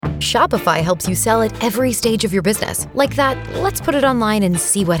Shopify helps you sell at every stage of your business. Like that, let's put it online and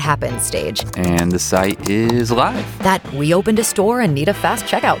see what happens stage. And the site is live. That we opened a store and need a fast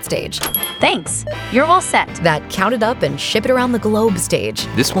checkout stage. Thanks. You're all set. That count it up and ship it around the globe stage.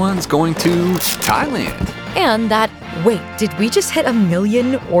 This one's going to Thailand. And that, wait, did we just hit 1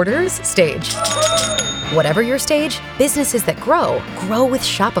 million orders stage? Whatever your stage, businesses that grow with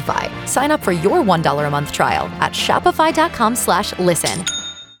Shopify. Sign up for your $1 a month trial at shopify.com/listen.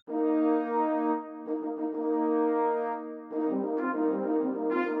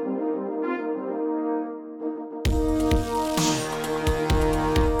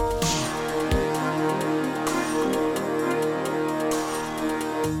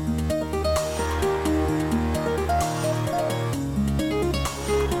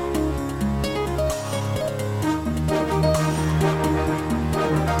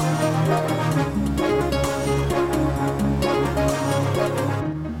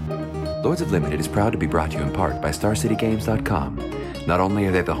 Lords of Limited is proud to be brought to you in part by StarCityGames.com. Not only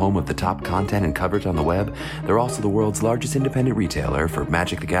are they the home of the top content and coverage on the web, they're also the world's largest independent retailer for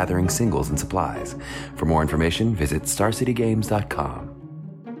Magic the Gathering singles and supplies. For more information, visit StarCityGames.com.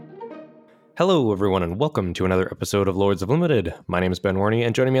 Hello, everyone, and welcome to another episode of Lords of Limited. My name is Ben Warney,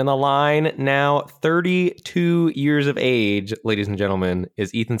 and joining me on the line now, 32 years of age, ladies and gentlemen,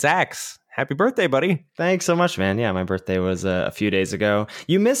 is Ethan Sachs. Happy birthday, buddy. Thanks so much, man. Yeah, my birthday was a few days ago.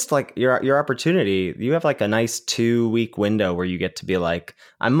 You missed like your opportunity. You have like a nice 2-week window where you get to be like,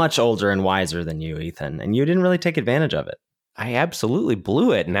 I'm much older and wiser than you, Ethan. And you didn't really take advantage of it. I absolutely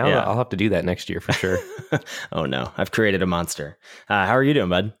blew it. Now Yeah. I'll have to do that next year for sure. Oh, no. I've created a monster. How are you doing,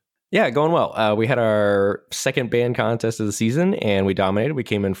 bud? Yeah, going well. We had our second band contest of the season, and we dominated. We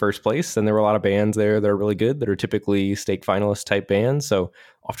came in first place, and there were a lot of bands there that are really good, that are typically stake finalist type bands. So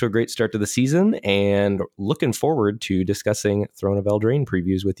off to a great start to the season, and looking forward to discussing Throne of Eldraine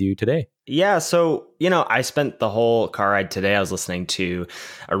previews with you today. Yeah, so, I spent the whole car ride today. I was listening to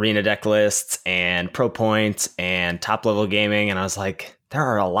arena deck lists and pro points and top level gaming, and I was like, there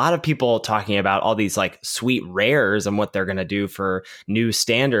are a lot of people talking about all these like sweet rares and what they're going to do for new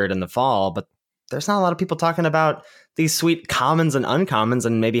standard in the fall, but there's not a lot of people talking about these sweet commons and uncommons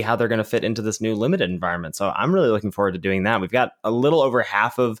and maybe how they're going to fit into this new limited environment. So I'm really looking forward to doing that. We've got a little over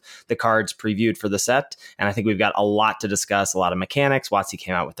half of the cards previewed for the set, and I think we've got a lot to discuss, a lot of mechanics. WotC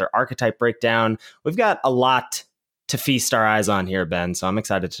came out with their archetype breakdown. We've got a lot to feast our eyes on here, Ben. So I'm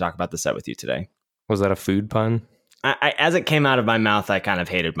excited to talk about the set with you today. Was that a food pun? As it came out of my mouth, I kind of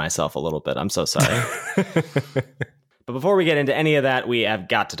hated myself a little bit. I'm so sorry. But before we get into any of that, we have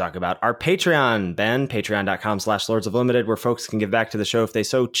got to talk about our Patreon, Ben, patreon.com/Lords of Limited, where folks can give back to the show if they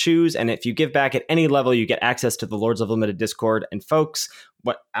so choose. And if you give back at any level, you get access to the Lords of Limited Discord. And folks,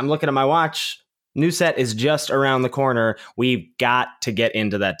 what I'm looking at my watch, new set is just around the corner. We've got to get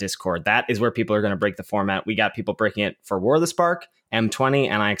into that Discord. That is where people are going to break the format. We got people breaking it for War of the Spark, M20,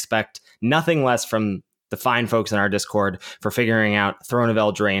 and I expect nothing less from the fine folks in our Discord for figuring out Throne of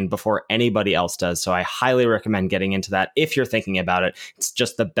Eldraine before anybody else does. So I highly recommend getting into that if you're thinking about it. It's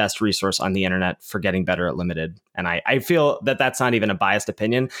just the best resource on the internet for getting better at Limited. And I feel that that's not even a biased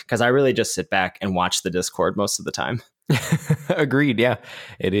opinion, because I really just sit back and watch the Discord most of the time. Agreed. Yeah,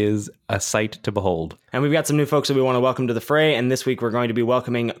 it is a sight to behold. And we've got some new folks that we want to welcome to the fray. And this week we're going to be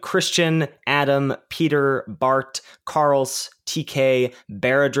welcoming Christian, Adam, Peter, Bart, Carls, TK,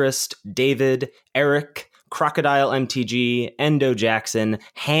 Baradrist, David, Eric, Crocodile MTG, Endo Jackson,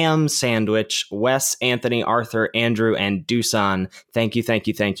 Ham Sandwich, Wes, Anthony, Arthur, Andrew, and Doosan. Thank you, thank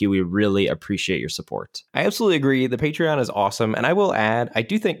you, thank you. We really appreciate your support. I absolutely agree. The Patreon is awesome. And I will add, I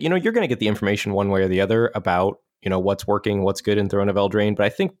do think, you're going to get the information one way or the other about what's working, what's good in Throne of Eldraine. But I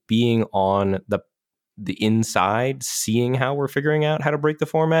think being on the inside, seeing how we're figuring out how to break the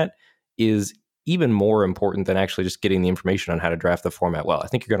format is even more important than actually just getting the information on how to draft the format well. I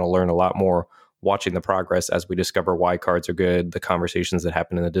think you're going to learn a lot more watching the progress as we discover why cards are good, the conversations that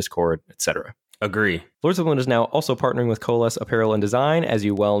happen in the Discord, etc. Agree. Lords of Limited is now also partnering with Coalesce Apparel and Design, as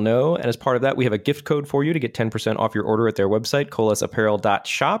you well know. And as part of that, we have a gift code for you to get 10% off your order at their website,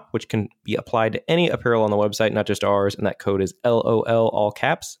 coalesceapparel.shop, which can be applied to any apparel on the website, not just ours. And that code is LOL all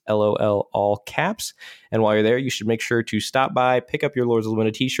caps, LOL all caps. And while you're there, you should make sure to stop by, pick up your Lords of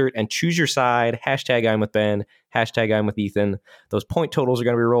Limited t-shirt, and choose your side. Hashtag I'm with Ben, hashtag I'm with Ethan. Those point totals are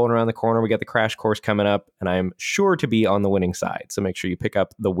going to be rolling around the corner. We got the crash course coming up, and I'm sure to be on the winning side. So make sure you pick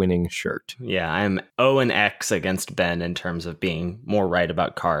up the winning shirt. Yeah, I'm O&X against Ben in terms of being more right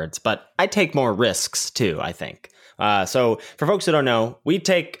about cards, but I take more risks too, I think. So for folks who don't know, we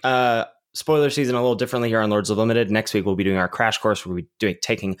take spoiler season a little differently here on Lords of Limited. Next week, we'll be doing our crash course where we'll be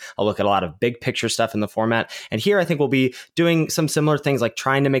taking a look at a lot of big picture stuff in the format. And here, I think we'll be doing some similar things, like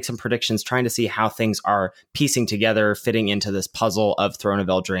trying to make some predictions, trying to see how things are piecing together, fitting into this puzzle of Throne of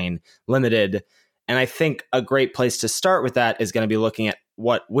Eldraine Limited. And I think a great place to start with that is going to be looking at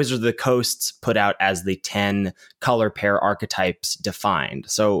what Wizards of the Coasts put out as the 10 color pair archetypes defined.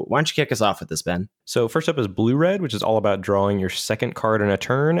 So why don't you kick us off with this, Ben? So first up is blue-red, which is all about drawing your second card in a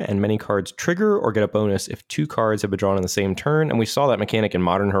turn, and many cards trigger or get a bonus if 2 cards have been drawn in the same turn. And we saw that mechanic in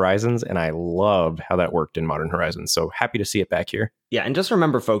Modern Horizons, and I loved how that worked in Modern Horizons. So happy to see it back here. Yeah, and just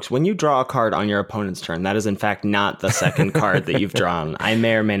remember, folks, when you draw a card on your opponent's turn, that is in fact not the second card that you've drawn. I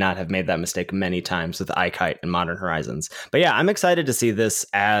may or may not have made that mistake many times with Ikite and Modern Horizons. But yeah, I'm excited to see this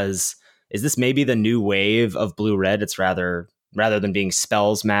as, is this maybe the new wave of blue-red? It's rather than being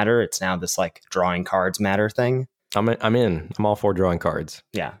spells matter, it's now this like drawing cards matter thing. I'm in. I'm all for drawing cards.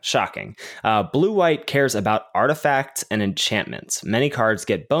 Yeah, shocking. Blue-white cares about artifacts and enchantments. Many cards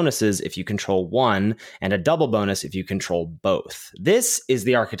get bonuses if you control one, and a double bonus if you control both. This is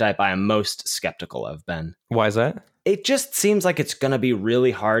the archetype I am most skeptical of, Ben. Why is that? It just seems like it's going to be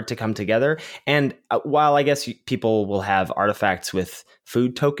really hard to come together. And while I guess people will have artifacts with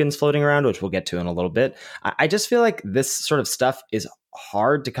food tokens floating around, which we'll get to in a little bit, I just feel like this sort of stuff is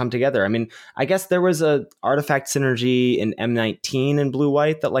hard to come together. I mean, I guess there was a artifact synergy in M19 and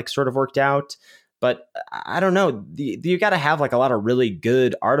blue-white that like sort of worked out. But I don't know. You got to have like a lot of really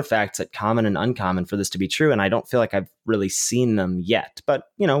good artifacts at common and uncommon for this to be true. And I don't feel like I've really seen them yet. But,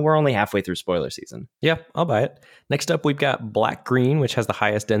 you know, we're only halfway through spoiler season. Yeah, I'll buy it. Next up, we've got black-green, which has the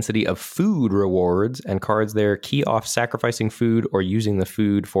highest density of food rewards. And cards there key off sacrificing food or using the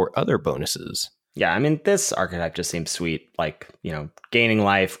food for other bonuses. Yeah, I mean, this archetype just seems sweet, like, you know, gaining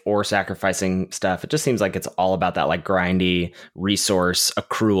life or sacrificing stuff. It just seems like it's all about that like grindy resource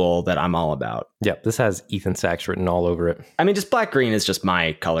accrual that I'm all about. Yep, this has Ethan Sachs written all over it. I mean, just black green is just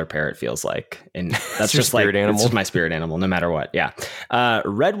my color pair, it feels like. And that's just like, animal. It's just my spirit animal, no matter what. Yeah.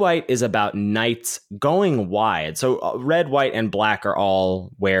 Red, white is about knights going wide. So red, white, and black are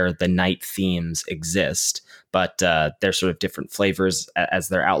all where the knight themes exist. But they're sort of different flavors as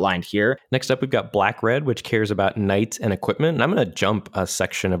they're outlined here. Next up, we've got black-red, which cares about knights and equipment. And I'm going to jump a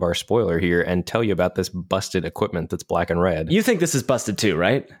section of our spoiler here and tell you about this busted equipment that's black and red. You think this is busted too,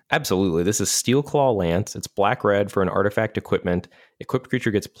 right? Absolutely. This is Steel Claw Lance. It's black-red for an artifact equipment. Equipped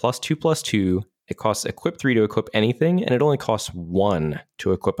creature gets +2/+2. It costs equip 3 to equip anything, and it only costs 1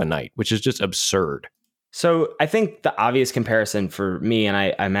 to equip a knight, which is just absurd. So I think the obvious comparison for me, and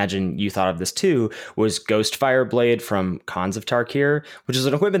I imagine you thought of this too, was Ghostfire Blade from Khans of Tarkir, which is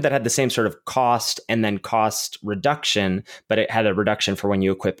an equipment that had the same sort of cost and then cost reduction, but it had a reduction for when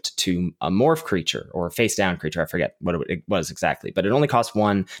you equipped to a morph creature or a face down creature. I forget what it was exactly, but it only cost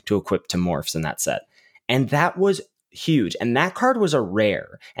 1 to equip to morphs in that set. And that was huge. And that card was a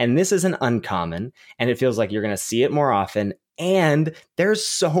rare. And this is an uncommon, and it feels like you're going to see it more often. And there's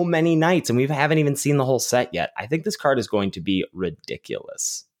so many knights, and we haven't even seen the whole set yet. I think this card is going to be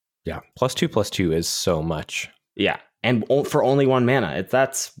ridiculous. Yeah, +2/+2 is so much. Yeah, and for only 1 mana.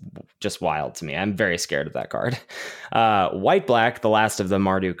 That's just wild to me. I'm very scared of that card. White-black, the last of the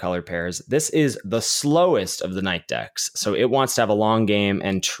Mardu color pairs. This is the slowest of the knight decks. So it wants to have a long game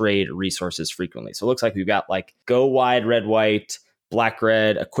and trade resources frequently. So it looks like we've got like go wide, red-white,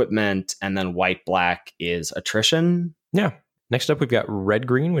 black-red, equipment, and then white-black is attrition. Yeah. Next up, we've got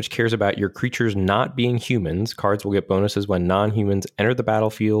red-green, which cares about your creatures not being humans. Cards will get bonuses when non-humans enter the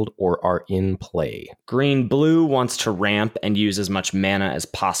battlefield or are in play. Green-blue wants to ramp and use as much mana as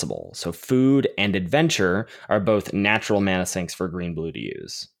possible. So food and adventure are both natural mana sinks for green-blue to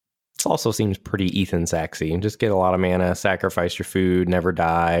use. This also seems pretty Ethan Saxy. Just get a lot of mana, sacrifice your food, never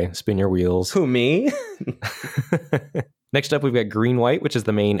die, spin your wheels. Who, me? Next up, we've got green-white, which is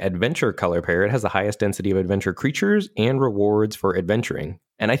the main adventure color pair. It has the highest density of adventure creatures and rewards for adventuring.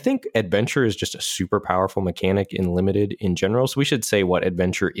 And I think adventure is just a super powerful mechanic in Limited in general. So we should say what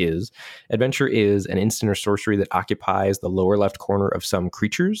adventure is. Adventure is an instant or sorcery that occupies the lower left corner of some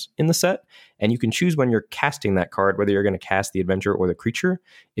creatures in the set. And you can choose when you're casting that card, whether you're going to cast the adventure or the creature.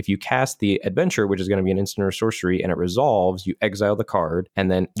 If you cast the adventure, which is going to be an instant or sorcery, and it resolves, you exile the card.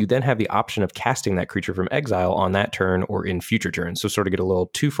 And then you then have the option of casting that creature from exile on that turn or in future turns. So sort of get a little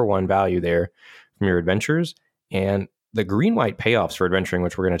 2-for-1 value there from your adventures. And the green-white payoffs for adventuring,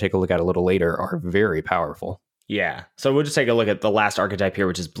 which we're going to take a look at a little later, are very powerful. Yeah. So we'll just take a look at the last archetype here,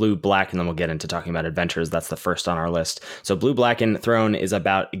 which is blue-black, and then we'll get into talking about adventures. That's the first on our list. So blue-black in Throne is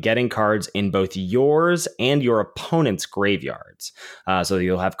about getting cards in both yours and your opponent's graveyards. So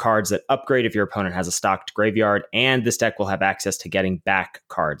you'll have cards that upgrade if your opponent has a stocked graveyard, and this deck will have access to getting back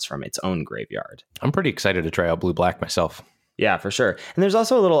cards from its own graveyard. I'm pretty excited to try out blue-black myself. Yeah, for sure. And there's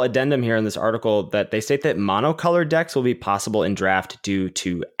also a little addendum here in this article that they state that monocolored decks will be possible in draft due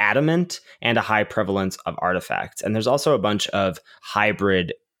to adamant and a high prevalence of artifacts. And there's also a bunch of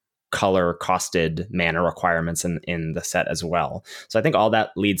hybrid color costed mana requirements in the set as well. So I think all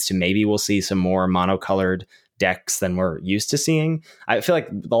that leads to maybe we'll see some more monocolored decks than we're used to seeing. I feel like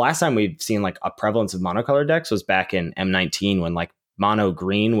the last time we've seen like a prevalence of monocolored decks was back in M19 when like mono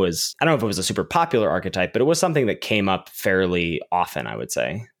green was, I don't know if it was a super popular archetype, but it was something that came up fairly often, I would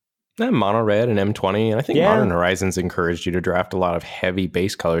say. Mono red and M20. And I think Modern Horizons encouraged you to draft a lot of heavy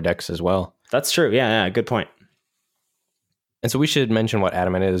base color decks as well. That's true. Yeah, good point. And so we should mention what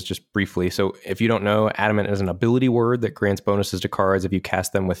Adamant is just briefly. So if you don't know, Adamant is an ability word that grants bonuses to cards if you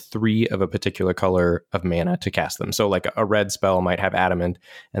cast them with 3 of a particular color of mana to cast them. So like a red spell might have Adamant,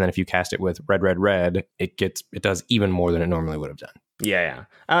 and then if you cast it with red, it does even more than it normally would have done. Yeah.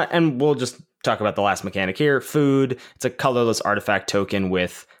 And we'll just talk about the last mechanic here. Food. It's a colorless artifact token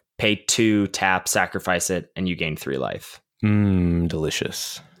with pay 2, tap, sacrifice it, and you gain 3 life.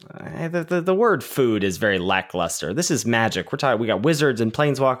 Delicious. The word food is very lackluster. This is Magic. We got wizards and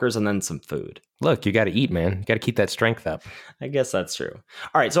planeswalkers and then some food. Look, you got to eat, man. You got to keep that strength up. I guess that's true.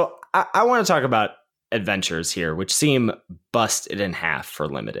 All right, so I want to talk about adventures here, which seem busted in half for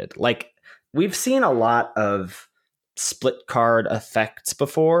limited. Like, we've seen a lot of split card effects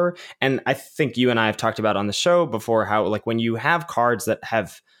before, and I think you and I have talked about on the show before how like when you have cards that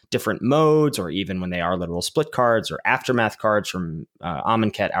have different modes, or even when they are literal split cards or aftermath cards from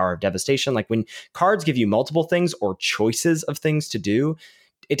Amonkhet, Hour of Devastation, like when cards give you multiple things or choices of things to do,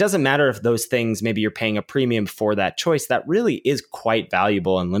 it doesn't matter if those things, maybe you're paying a premium for that choice, that really is quite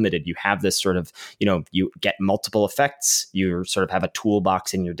valuable and limited. You have this sort of, you get multiple effects. You sort of have a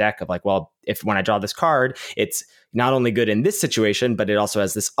toolbox in your deck of like, well, if when I draw this card, it's not only good in this situation, but it also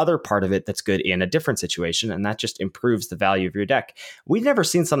has this other part of it that's good in a different situation. And that just improves the value of your deck. We've never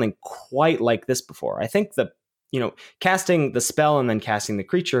seen something quite like this before. I think casting the spell and then casting the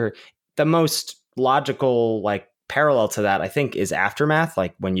creature, the most logical, like, parallel to that, I think, is Aftermath,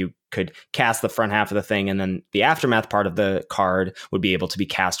 like when you could cast the front half of the thing and then the aftermath part of the card would be able to be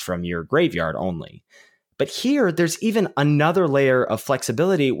cast from your graveyard only. But here, there's even another layer of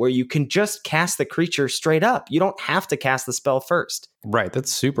flexibility where you can just cast the creature straight up. You don't have to cast the spell first. Right.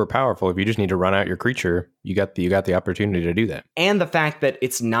 That's super powerful. If you just need to run out your creature, you got the opportunity to do that. And the fact that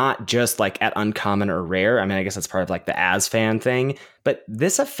it's not just like at uncommon or rare. I mean, I guess that's part of like the as-fan thing. But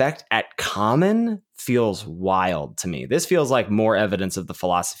this effect at common feels wild to me. This feels like more evidence of the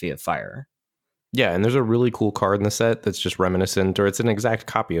philosophy of Fire. Yeah, and there's a really cool card in the set that's just reminiscent, or it's an exact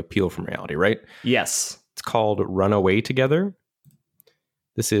copy of Peel from Reality, right? Yes. It's called Run Away Together.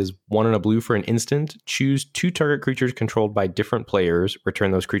 This is 1 and a blue for an instant. Choose 2 target creatures controlled by different players.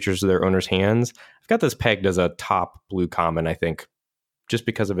 Return those creatures to their owner's hands. I've got this pegged as a top blue common, I think, just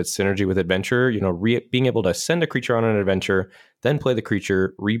because of its synergy with adventure. Being able to send a creature on an adventure, then play the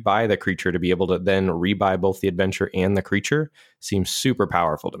creature, rebuy the creature to be able to then rebuy both the adventure and the creature seems super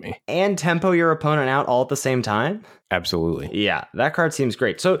powerful to me. And tempo your opponent out all at the same time? Absolutely. Yeah, that card seems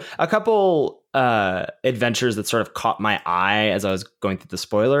great. So a couple adventures that sort of caught my eye as I was going through the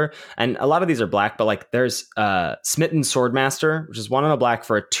spoiler, and a lot of these are black, but like there's Smitten Swordmaster, which is 1 and a black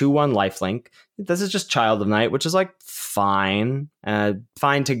for a 2/1 lifelink. This is just Child of Night, which is like fine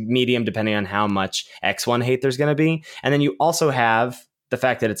to medium depending on how much X1 hate there's going to be. And then you also have the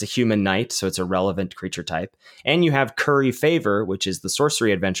fact that it's a human knight, so it's a relevant creature type. And you have Curry Favor, which is the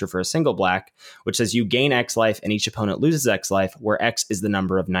sorcery adventure for a single black, which says you gain X life and each opponent loses X life, where X is the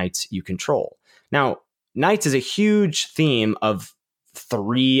number of knights you control. Now, knights is a huge theme of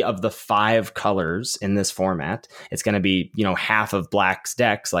 3 of the 5 colors in this format. It's going to be, half of black's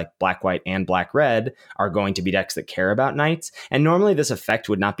decks, like black, white, and black, red, are going to be decks that care about knights. And normally this effect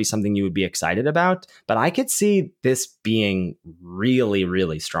would not be something you would be excited about, but I could see this being really,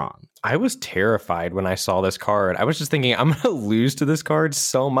 really strong. I was terrified when I saw this card. I was just thinking, I'm going to lose to this card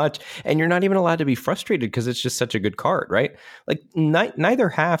so much. And you're not even allowed to be frustrated because it's just such a good card, right? Like neither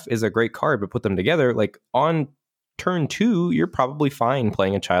half is a great card, but put them together, like on turn 2, you're probably fine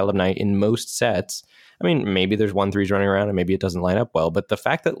playing a Child of Night in most sets. I mean, maybe there's 1/3s running around and maybe it doesn't line up well, but the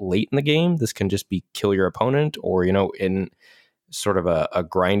fact that late in the game, this can just be kill your opponent, or, in sort of a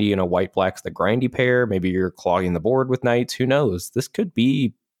grindy and a white-black's the grindy pair, maybe you're clogging the board with knights, who knows? This could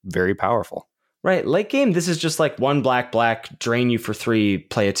be very powerful. Right. Late game, this is just like 1 black, drain you for 3,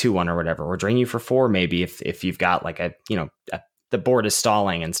 play a 2/1 or whatever, or drain you for 4 maybe if you've got like the board is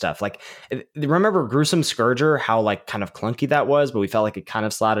stalling and stuff. Like, remember Gruesome Scourger, how like kind of clunky that was, but we felt like it kind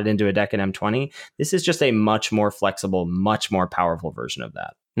of slotted into a deck in M20. This is just a much more flexible, much more powerful version of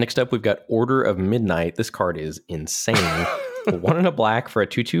that. Next up, we've got Order of Midnight. This card is insane. 1 and a black for a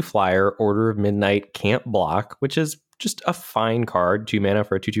 2/2 flyer. Order of Midnight can't block, which is just a fine card. 2 mana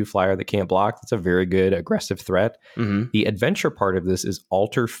for a 2/2 flyer that can't block. That's a very good aggressive threat. Mm-hmm. The adventure part of this is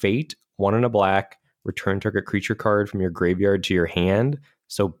Alter Fate. 1 and a black. Return target creature card from your graveyard to your hand.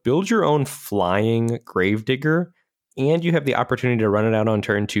 So build your own flying Gravedigger, and you have the opportunity to run it out on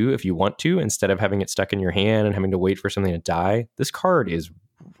turn 2 if you want to, instead of having it stuck in your hand and having to wait for something to die. This card is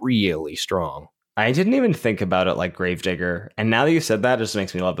really strong. I didn't even think about it like Gravedigger, and now that you said that, it just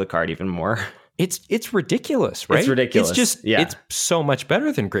makes me love the card even more. It's ridiculous, right? It's ridiculous. It's just, yeah. It's so much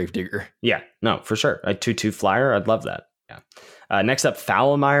better than Gravedigger. Yeah, no, for sure. A 2/2 flyer, I'd love that. Yeah. Next up,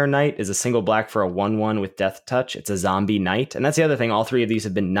 Foulmire Knight is a single black for a 1/1 with Death Touch. It's a zombie knight. And that's the other thing. All 3 of these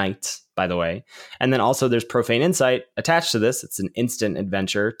have been knights, by the way. And then also there's Profane Insight attached to this. It's an instant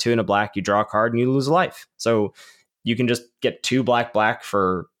adventure. 2 and a black, you draw a card and you lose a life. So you can just get 2 black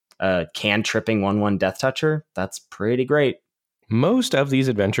for a can-tripping 1/1 Death Toucher. That's pretty great. Most of these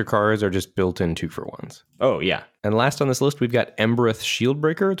adventure cards are just built-in 2-for-1s. Oh, yeah. And last on this list, we've got Embereth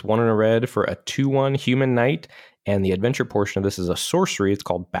Shieldbreaker. It's 1 and a red for a 2/1 human knight. And the adventure portion of this is a sorcery. It's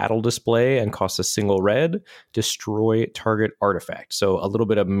called Battle Display and costs a single red. Destroy target artifact. So a little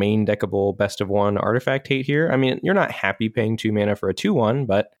bit of main deckable best of 1 artifact hate here. I mean, you're not happy paying 2 mana for a 2/1,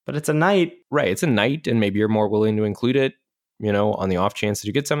 but it's a knight. Right, it's a knight, and maybe you're more willing to include it, on the off chance that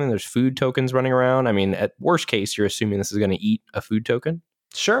you get something. There's food tokens running around. I mean, at worst case, you're assuming this is going to eat a food token.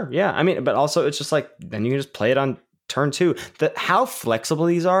 Sure, yeah. I mean, but also it's just like, then you can just play it on turn 2. How flexible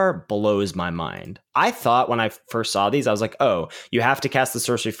these are blows my mind. I thought when I first saw these, I was like, oh, you have to cast the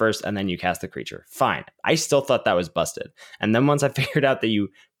sorcery first and then you cast the creature. Fine. I still thought that was busted. And then once I figured out that you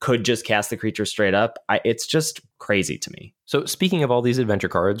could just cast the creature straight up, it's just crazy to me. So speaking of all these adventure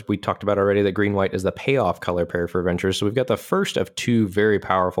cards, we talked about already that green-white is the payoff color pair for adventures. So we've got the first of 2 very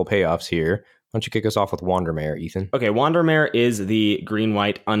powerful payoffs here. Why don't you kick us off with Wandermare, Ethan? Okay, Wandermare is the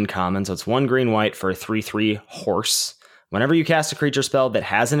green-white uncommon. So it's 1 green-white for a 3/3 horse. Whenever you cast a creature spell that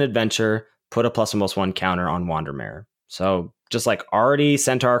has an adventure, put a +1/+1 counter on Wandermare. So just like already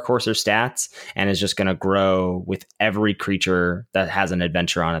Centaur Courser stats, and is just going to grow with every creature that has an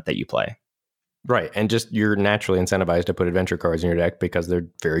adventure on it that you play. Right, and just you're naturally incentivized to put adventure cards in your deck because they're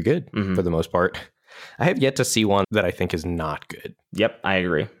very good for the most part. I have yet to see one that I think is not good. Yep, I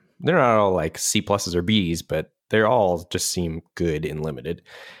agree. They're not all like C+ or Bs, but they all just seem good in limited.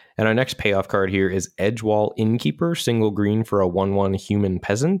 And our next payoff card here is Edgewall Innkeeper, single green for a 1/1 human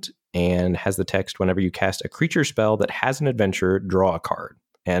peasant, and has the text, whenever you cast a creature spell that has an adventure, draw a card.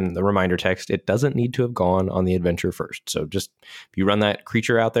 And the reminder text, it doesn't need to have gone on the adventure first. So just if you run that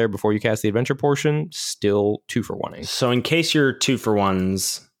creature out there before you cast the adventure portion, still 2-for-1ing. So in case your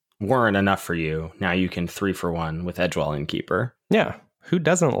 2-for-1s weren't enough for you, now you can 3-for-1 with Edgewall Innkeeper. Yeah. Who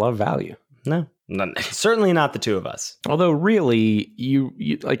doesn't love value? No, certainly not the 2 of us. Although really, you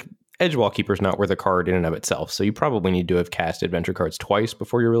like Edgewall Keeper is not worth a card in and of itself, so you probably need to have cast adventure cards twice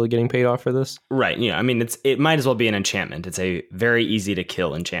before you're really getting paid off for this. Right. Yeah. I mean, it might as well be an enchantment. It's a very easy to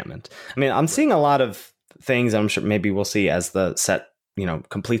kill enchantment. I mean, I'm seeing a lot of things. I'm sure maybe we'll see as the set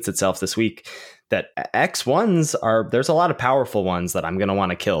completes itself this week, that X1s there's a lot of powerful ones that I'm going to want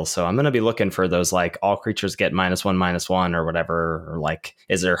to kill. So I'm going to be looking for those, like all creatures get -1/-1 or whatever, or like,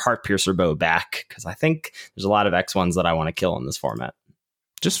 is there Heartpiercer Bow back? Because I think there's a lot of X1s that I want to kill in this format.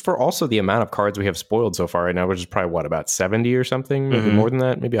 Just for also the amount of cards we have spoiled so far right now, which is probably about 70 or something, maybe more than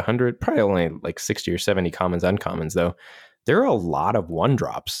that, maybe 100, probably only like 60 or 70 commons, uncommons though. There are a lot of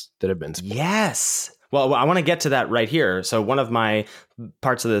 1-drops that have been spoiled. Yes. Well, I want to get to that right here. So one of my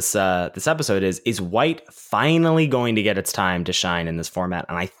parts of this episode is white finally going to get its time to shine in this format?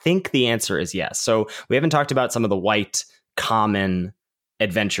 And I think the answer is yes. So we haven't talked about some of the white common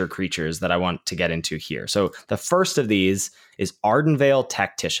adventure creatures that I want to get into here. So the first of these is Ardenvale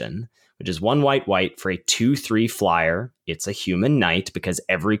Tactician, which is 1 white for a 2/3 flyer. It's a human knight because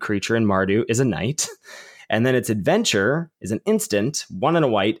every creature in Mardu is a knight. And then its adventure is an instant, 1 and a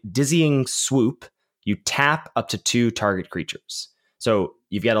white, Dizzying Swoop. You tap up to 2 target creatures. So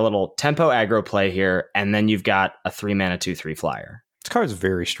you've got a little tempo aggro play here, and then you've got a 3 mana 2/3 flyer. This card's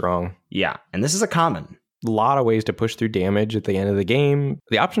very strong. Yeah, and this is a common. lot of ways to push through damage at the end of the game.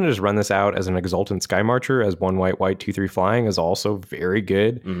 The option to just run this out as an Exultant Sky Marcher as 1 white, 2/3 flying is also very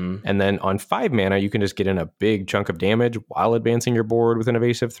good. And then on 5 mana, you can just get in a big chunk of damage while advancing your board with an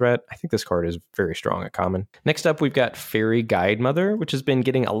evasive threat. I think this card is very strong at common. Next up, we've got Fairy Guidemother, which has been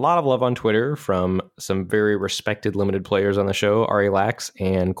getting a lot of love on Twitter from some very respected limited players on the show, Ari Lax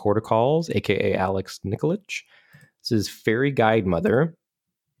and Corticalls, aka Alex Nikolic. This is Fairy Guidemother.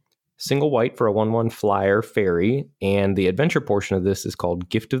 Single white for a 1/1 flyer fairy, and the adventure portion of this is called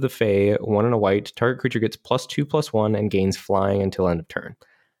Gift of the Fae. 1 and a white. Target creature gets +2/+1 and gains flying until end of turn.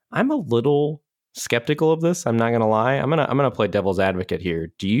 I'm a little skeptical of this. I'm not gonna lie. I'm gonna play devil's advocate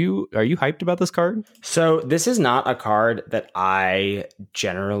here. Are you hyped about this card? So this is not a card that I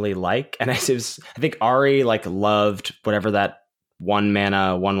generally like, and I think Ari loved whatever that 1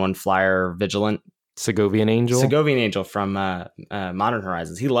 mana 1/1 flyer vigilant. Segovian Angel from Modern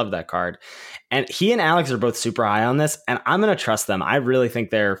Horizons. He loved that card. And he and Alex are both super high on this, and I'm going to trust them. I really think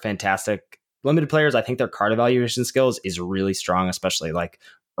they're fantastic limited players. I think their card evaluation skills is really strong, especially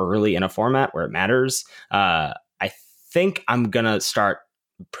early in a format where it matters. I think I'm going to start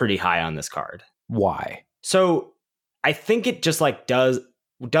pretty high on this card. Why? So I think it just does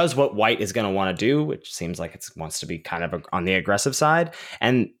what white is going to want to do, which seems like it wants to be kind of on the aggressive side.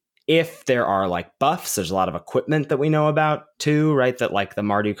 And if there are buffs, there's a lot of equipment that we know about too, right? That the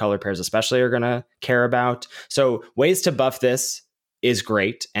Mardu color pairs especially are going to care about. So ways to buff this is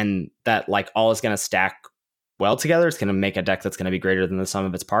great. And that all is going to stack well together. It's going to make a deck that's going to be greater than the sum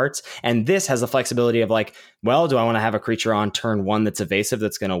of its parts. And this has the flexibility of do I want to have a creature on turn 1 that's evasive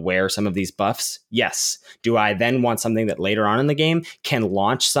that's going to wear some of these buffs? Yes. Do I then want something that later on in the game can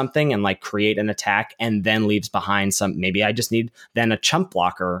launch something and create an attack and then leaves behind maybe I just need then a chump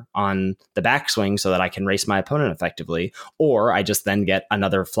blocker on the backswing so that I can race my opponent effectively, or I just then get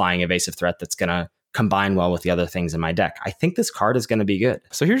another flying evasive threat that's going to combine well with the other things in my deck. I think this card is going to be good.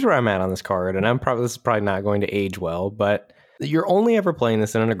 So here's where I'm at on this card, and this is probably not going to age well, but you're only ever playing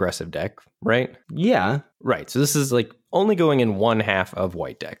this in an aggressive deck, right? Yeah. Right. So this is only going in 1/2 of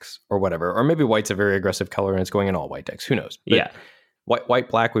white decks or whatever, or maybe white's a very aggressive color and it's going in all white decks. Who knows? But yeah. White,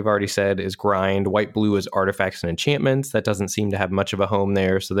 black, we've already said, is grind. White, blue is artifacts and enchantments. That doesn't seem to have much of a home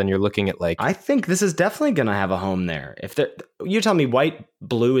there. So then you're looking at I think this is definitely going to have a home there. You tell me white,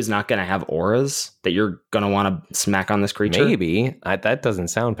 blue is not going to have auras that you're going to want to smack on this creature? Maybe. That doesn't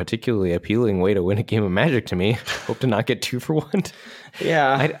sound particularly appealing way to win a game of Magic to me. Hope to not get 2 for 1.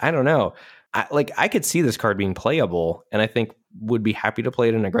 Yeah. I don't know. I could see this card being playable, and I think would be happy to play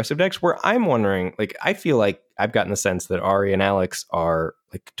it in aggressive decks. Where I'm wondering, I feel like I've gotten the sense that Ari and Alex are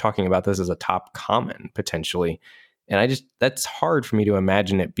talking about this as a top common potentially, and that's hard for me to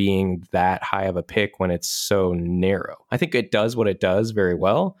imagine it being that high of a pick when it's so narrow. I think it does what it does very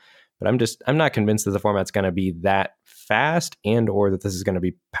well, but I'm not convinced that the format's going to be that fast or that this is going to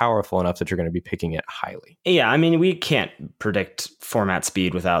be powerful enough that you're going to be picking it highly. Yeah, I mean, we can't predict format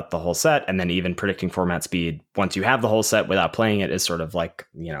speed without the whole set, and then even predicting format speed once you have the whole set without playing it is sort of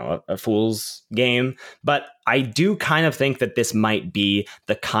a fool's game. But I do kind of think that this might be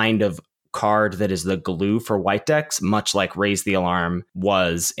the kind of card that is the glue for white decks, much like Raise the Alarm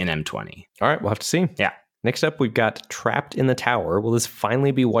was in M20. All right, we'll have to see. Yeah. Next up, we've got Trapped in the Tower. Will this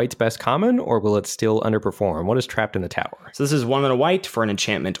finally be white's best common, or will it still underperform? What is Trapped in the Tower? So this is 1 and a white for an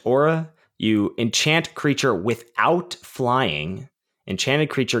enchantment aura. You enchant creature without flying.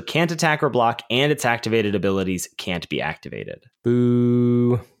 Enchanted creature can't attack or block, and its activated abilities can't be activated.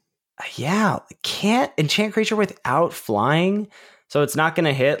 Boo. Yeah, can't enchant creature without flying. So it's not going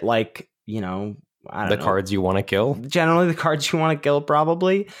to hit I don't know. Cards you want to kill? Generally the cards you want to kill,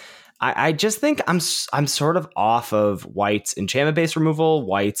 probably. I just think I'm sort of off of white's enchantment-based removal,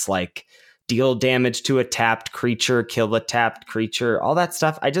 white's deal damage to a tapped creature, kill a tapped creature, all that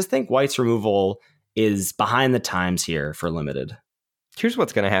stuff. I just think white's removal is behind the times here for limited. Here's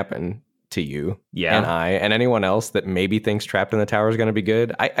what's going to happen to you and I and anyone else that maybe thinks Trapped in the Tower is going to be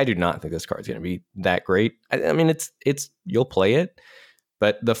good. I do not think this card's going to be that great. I mean, it's you'll play it.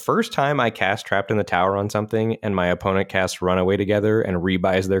 But the first time I cast Trapped in the Tower on something and my opponent casts Runaway Together and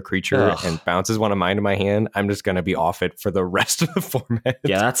rebuys their creature and bounces one of mine to my hand, I'm just going to be off it for the rest of the format.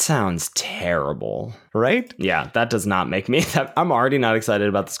 Yeah, that sounds terrible. Right? Yeah, that does not make me... I'm already not excited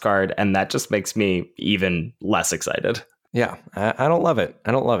about this card, and that just makes me even less excited. Yeah, I don't love it.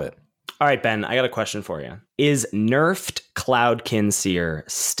 I don't love it. All right, Ben, I got a question for you. Is nerfed Cloudkin Seer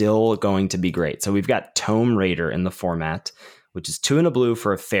still going to be great? So we've got Tome Raider in the format, which is 2 and a blue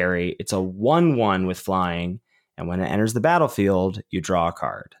for a fairy. It's a 1/1 with flying, and when it enters the battlefield, you draw a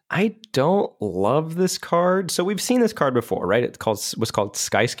card. I don't love this card. So we've seen this card before, right? It was called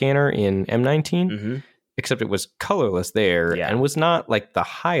Skyscanner in M19. Mm-hmm. except it was colorless there Yeah. and was not like the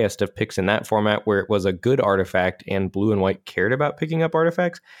highest of picks in that format where it was a good artifact and blue and white cared about picking up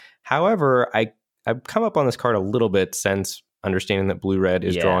artifacts. However, I've come up on this card a little bit since understanding that blue-red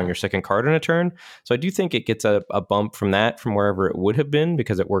is drawing your second card in a turn. So I do think it gets a bump from that from wherever it would have been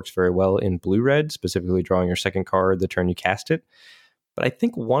because it works very well in blue-red, specifically drawing your second card the turn you cast it. But I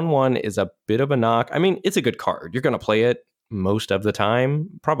think 1/1 is a bit of a knock. I mean, it's a good card. You're going to play it most of the time,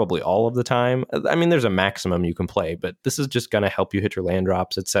 probably all of the time. I mean, there's a maximum you can play, but this is just going to help you hit your land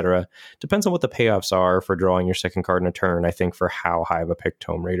drops, etc. Depends on what the payoffs are for drawing your second card in a turn, I think, for how high of a pick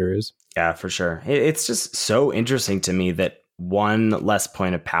Tome Raider is. Yeah, for sure. It's just so interesting to me that one less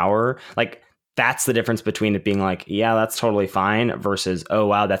point of power, like that's the difference between it being like, yeah, that's totally fine versus, oh,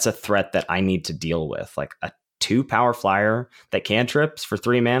 wow, that's a threat that I need to deal with. Like a 2 power flyer that cantrips for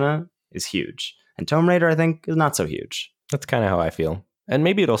 3 mana is huge. And Tome Raider, I think, is not so huge. That's kind of how I feel. And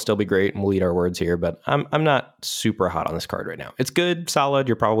maybe it'll still be great and we'll eat our words here, but I'm not super hot on this card right now. It's good, solid.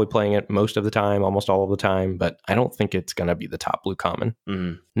 You're probably playing it most of the time, almost all of the time, but I don't think it's going to be the top blue common.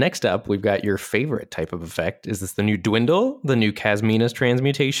 Mm-hmm. Next up, we've got your favorite type of effect. Is this the new Dwindle, the new Kasmina's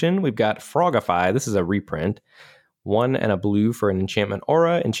Transmutation? We've got Frogify. This is a reprint. 1 and a blue for an enchantment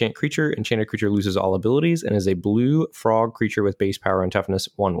aura. Enchant creature. Enchanted creature loses all abilities and is a blue frog creature with base power and toughness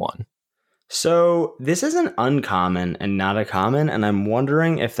 1/1. So this is an uncommon and not a common, and I'm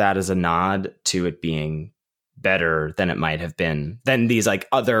wondering if that is a nod to it being better than it might have been, than these like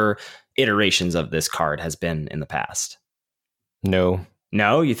other iterations of this card has been in the past. No.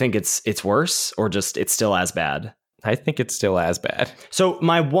 No? You think it's worse or just it's still as bad? I think it's still as bad. So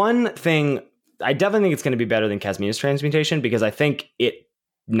my one thing, I definitely think it's going to be better than Kasmina's Transmutation because I think it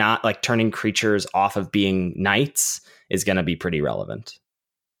not like turning creatures off of being knights is going to be pretty relevant.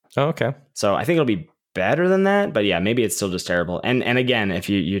 Oh, okay. So I think it'll be better than that, but yeah, maybe it's still just terrible. And again, if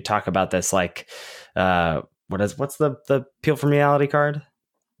you talk about this, like, what's the Peel from Reality card?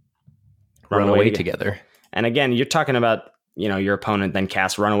 Run away together. And again, you're talking about, your opponent then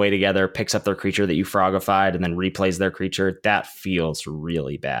casts Runaway Together, picks up their creature that you frogified, and then replays their creature. That feels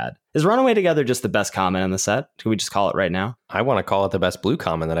really bad. Is Runaway Together just the best common in the set? Can we just call it right now? I want to call it the best blue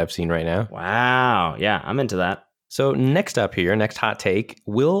common that I've seen right now. Wow. Yeah, I'm into that. So next up here, next hot take,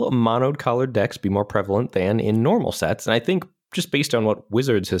 will monoed colored decks be more prevalent than in normal sets? And I think just based on what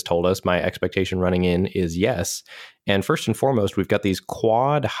Wizards has told us, my expectation running in is yes. And first and foremost, we've got these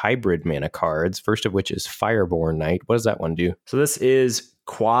quad hybrid mana cards, first of which is Fireborn Knight. What does that one do? So this is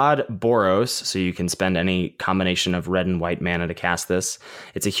quad Boros, so you can spend any combination of red and white mana to cast this.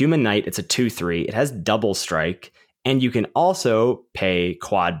 It's a human knight. It's a 2/3. It has double strike, and you can also pay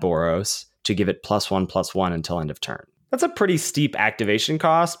quad Boros to give it +1/+1 until end of turn. That's a pretty steep activation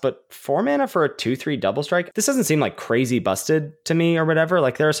cost, but 4 mana for a 2/3 double strike, this doesn't seem like crazy busted to me or whatever.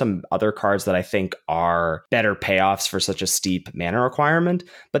 Like there are some other cards that I think are better payoffs for such a steep mana requirement,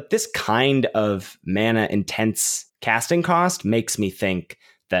 but this kind of mana intense casting cost makes me think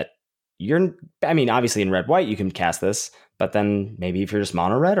that obviously in red white you can cast this, but then maybe if you're just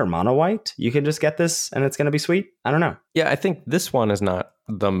mono red or mono white, you can just get this and it's going to be sweet. I don't know. Yeah, I think this one is not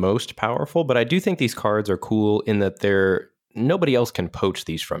the most powerful, but I do think these cards are cool in that nobody else can poach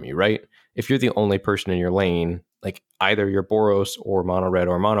these from you, right? If you're the only person in your lane, like either you're Boros or mono red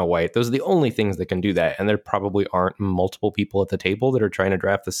or mono white, those are the only things that can do that. And there probably aren't multiple people at the table that are trying to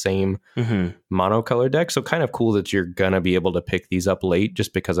draft the same monocolor deck. So kind of cool that you're going to be able to pick these up late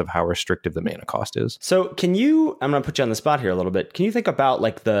just because of how restrictive the mana cost is. So I'm going to put you on the spot here a little bit. Can you think about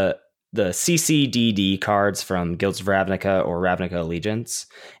like the CCDD cards from Guilds of Ravnica or Ravnica Allegiance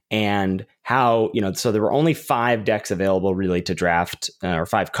and how, so there were only 5 decks available really to draft or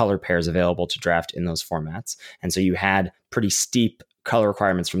 5 color pairs available to draft in those formats. And so you had pretty steep color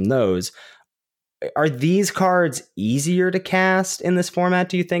requirements from those. Are these cards easier to cast in this format,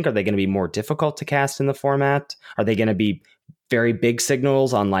 do you think? Are they going to be more difficult to cast in the format? Are they going to be very big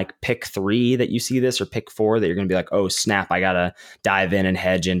signals on like pick 3 that you see this or pick 4 that you're going to be like, oh snap, I got to dive in and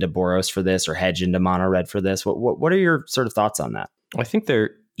hedge into Boros for this or hedge into mono red for this? What are your sort of thoughts on that? I think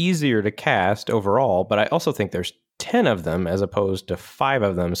they're easier to cast overall, but I also think there's 10 of them as opposed to 5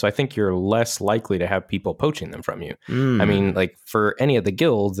 of them. So I think you're less likely to have people poaching them from you. I mean, like for any of the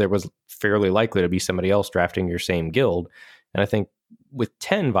guilds, there was fairly likely to be somebody else drafting your same guild. And I think with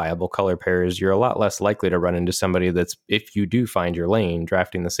 10 viable color pairs, you're a lot less likely to run into somebody that's, if you do find your lane,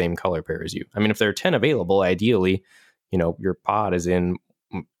 drafting the same color pair as you. I mean, if there are 10 available, ideally, your pod is in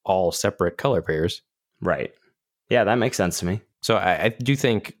all separate color pairs. Right. Yeah, that makes sense to me. So I do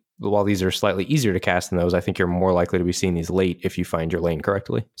think while these are slightly easier to cast than those, I think you're more likely to be seeing these late if you find your lane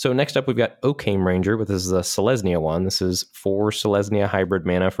correctly. So next up, we've got Occam Ranger, but this is a Selesnya one. This is 4 Selesnya hybrid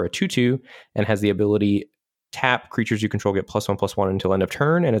mana for a 2/2 and has the ability tap creatures you control get +1/+1 until end of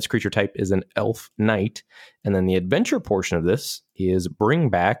turn, and its creature type is an elf knight. And then the adventure portion of this is Bring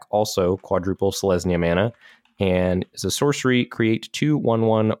Back, also quadruple Selesnya mana, and is a sorcery, create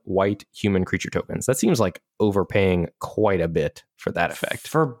 2/1/1 white human creature tokens. That seems like overpaying quite a bit for that effect.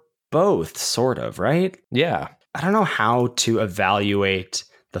 For both, sort of, right? Yeah. I don't know how to evaluate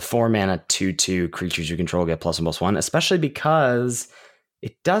the 4 mana 2/2 creatures you control get +1/+1, especially because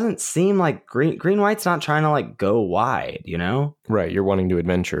it doesn't seem like green-white's not trying to like go wide, you know? Right, you're wanting to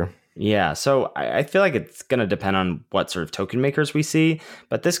adventure. Yeah, so I feel like it's going to depend on what sort of token makers we see.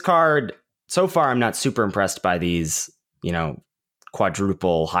 But this card, so far, I'm not super impressed by these, you know,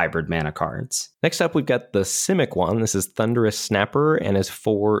 quadruple hybrid mana cards. Next up, we've got the Simic one. This is Thunderous Snapper and is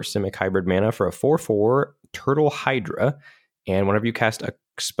 4 Simic hybrid mana for a 4/4 Turtle Hydra. And whenever you cast a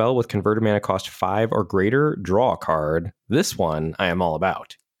spell with converted mana cost 5 or greater, draw a card. This one I am all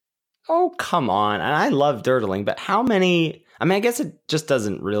about. Oh, come on. And I love Dirtling, but how many... I mean, I guess it just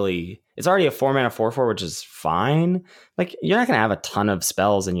doesn't really... It's already a 4 mana 4/4, which is fine. Like, you're not going to have a ton of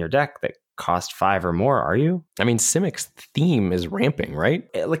spells in your deck that cost 5 or more, are you? I mean, Simic's theme is ramping, right?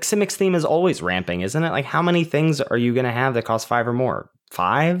 Like, Simic's theme is always ramping, isn't it? Like, how many things are you going to have that cost 5 or more?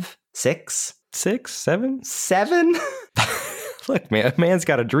 5? 6? 6? 7? 7? Look, man, a man's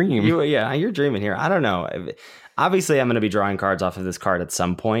got a dream. You're dreaming here. I don't know. Obviously, I'm going to be drawing cards off of this card at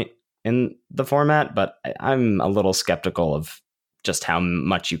some point in the format, but I'm a little skeptical of just how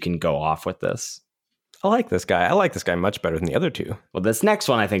much you can go off with this. I like this guy. I like this guy much better than the other two. Well, this next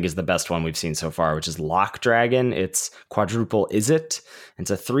one I think is the best one we've seen so far, which is Lock Dragon. It's quadruple Izzet.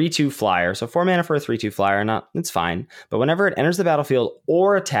 It's a 3/2 flyer, so 4 mana for a 3/2 flyer. It's fine. But whenever it enters the battlefield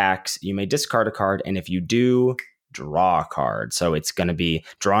or attacks, you may discard a card, and if you do, draw a card. So it's going to be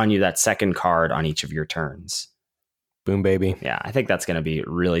drawing you that second card on each of your turns. Boom, baby. Yeah, I think that's going to be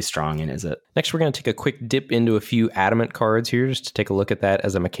really strong in Izzet. Next, we're going to take a quick dip into a few Adamant cards here just to take a look at that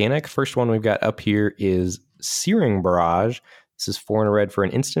as a mechanic. First one we've got up here is Searing Barrage. This is 4 and a red for an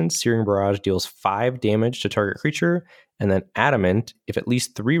instant. Searing Barrage deals 5 damage to target creature. And then Adamant, if at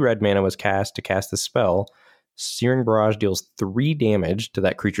least 3 red mana was cast to cast this spell, Searing Barrage deals 3 damage to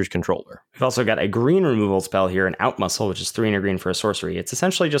that creature's controller. We've also got a green removal spell here, an Out Muscle, which is 3 and a green for a sorcery. It's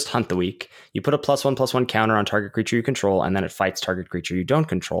essentially just Hunt the Weak. You put a +1/+1 counter on target creature you control, and then it fights target creature you don't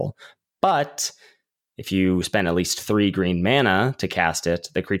control. But if you spend at least 3 green mana to cast it,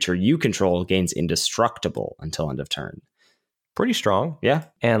 the creature you control gains indestructible until end of turn. Pretty strong. Yeah.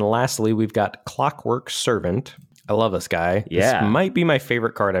 And lastly, we've got Clockwork Servant. I love this guy. Yeah. This might be my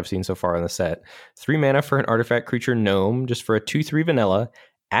favorite card I've seen so far in the set. 3 mana for an artifact creature gnome, just for a 2/3 vanilla.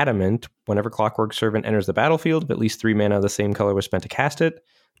 Adamant, whenever Clockwork Servant enters the battlefield, if at least 3 mana of the same color was spent to cast it,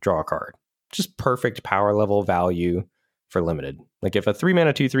 draw a card. Just perfect power level value for limited. Like if a 3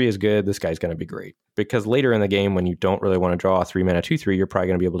 mana 2/3 is good, this guy's going to be great. Because later in the game, when you don't really want to draw a 3 mana 2/3, you're probably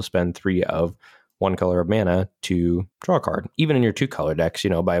going to be able to spend 3 of 1 color of mana to draw a card. Even in your 2 color decks,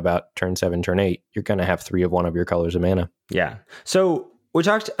 by about turn 7, turn 8, you're going to have 3 of 1 of your colors of mana. Yeah. So we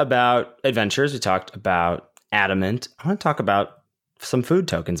talked about adventures. We talked about Adamant. I want to talk about some food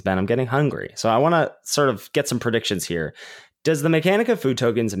tokens, Ben. I'm getting hungry. So I want to sort of get some predictions here. Does the mechanic of food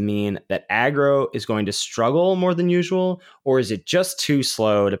tokens mean that aggro is going to struggle more than usual, or is it just too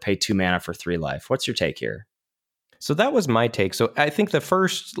slow to pay 2 mana for 3 life? What's your take here? So that was my take. So I think the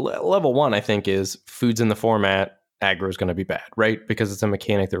first level 1, I think, is foods in the format, aggro is going to be bad, right? Because it's a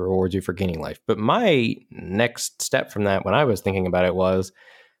mechanic that rewards you for gaining life. But my next step from that, when I was thinking about it, was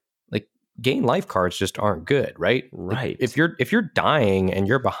like gain life cards just aren't good, right? Right. Like, if you're dying and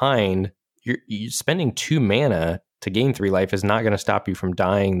you're behind, you're spending 2 mana to gain 3 life is not going to stop you from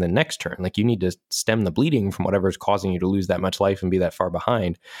dying the next turn. Like you need to stem the bleeding from whatever is causing you to lose that much life and be that far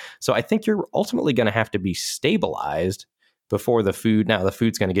behind. So I think you're ultimately going to have to be stabilized before the food. Now the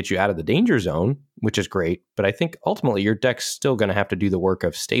food's going to get you out of the danger zone, which is great. But I think ultimately your deck's still going to have to do the work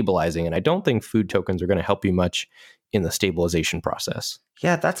of stabilizing. And I don't think food tokens are going to help you much in the stabilization process.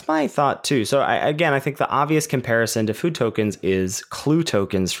 Yeah, that's my thought too. So I think the obvious comparison to food tokens is clue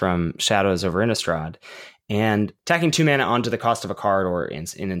tokens from Shadows over Innistrad. And tacking 2 mana onto the cost of a card or in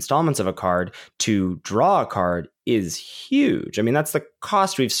installments of a card to draw a card is huge. I mean, that's the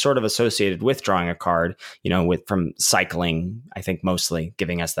cost we've sort of associated with drawing a card, from cycling, I think mostly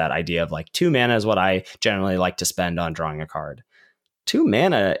giving us that idea of like 2 mana is what I generally like to spend on drawing a card. 2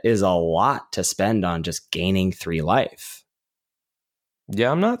 mana is a lot to spend on just gaining 3 life.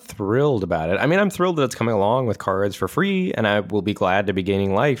 Yeah, I'm not thrilled about it. I mean, I'm thrilled that it's coming along with cards for free, and I will be glad to be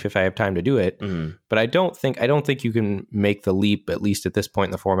gaining life if I have time to do it. But I don't think you can make the leap, at least at this point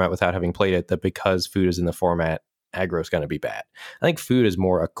in the format, without having played it, that because food is in the format, aggro is going to be bad. I think food is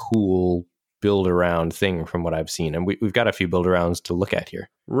more a cool build around thing from what I've seen, and we've got a few build arounds to look at here.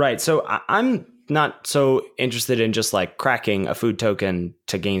 Right. So I'm not so interested in just like cracking a food token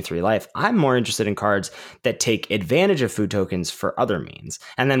to gain 3 life. I'm more interested in cards that take advantage of food tokens for other means.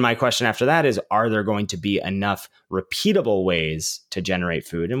 And then my question after that is, are there going to be enough repeatable ways to generate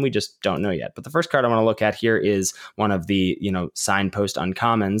food? And we just don't know yet. But the first card I want to look at here is one of the, signpost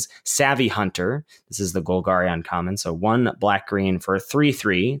uncommons, Savvy Hunter. This is the Golgari uncommon. So 1 black-green for a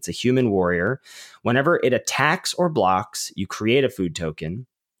 3/3. It's a human warrior. Whenever it attacks or blocks, you create a food token.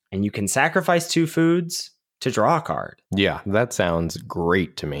 And you can sacrifice 2 foods to draw a card. Yeah, that sounds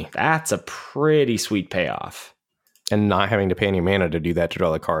great to me. That's a pretty sweet payoff. And not having to pay any mana to do that to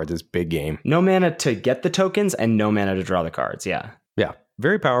draw the cards is big game. No mana to get the tokens and no mana to draw the cards. Yeah. Yeah,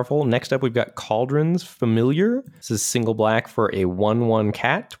 very powerful. Next up, we've got Cauldron's Familiar. This is single black for a 1/1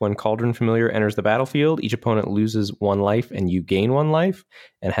 cat. When Cauldron Familiar enters the battlefield, each opponent loses 1 life and you gain 1 life,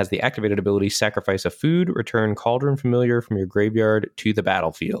 and has the activated ability Sacrifice a Food, return Cauldron Familiar from your graveyard to the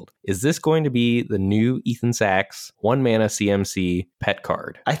battlefield. Is this going to be the new Ethan Sachs 1 mana CMC pet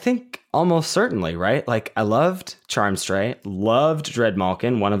card? I think almost certainly, right? Like, I loved Charmstray, loved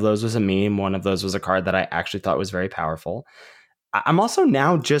Dreadmalkin. One of those was a meme. One of those was a card that I actually thought was very powerful. I'm also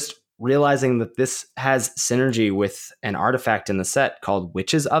now just realizing that this has synergy with an artifact in the set called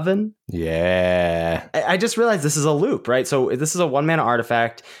Witch's Oven. Yeah. I just realized this is a loop, right? So this is a 1 mana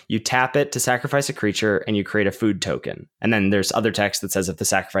artifact. You tap it to sacrifice a creature and you create a food token. And then there's other text that says if the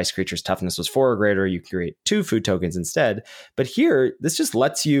sacrificed creature's toughness was 4 or greater, you create 2 food tokens instead. But here, this just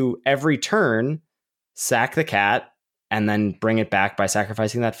lets you every turn sack the cat and then bring it back by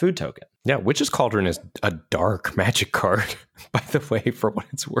sacrificing that food token. Yeah, Witch's Cauldron is a dark magic card, by the way, for what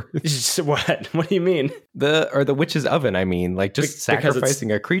it's worth. What? What do you mean? The Witch's Oven, I mean. Like, just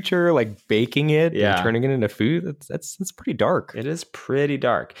sacrificing a creature, like baking it and turning it into food. That's pretty dark. It is pretty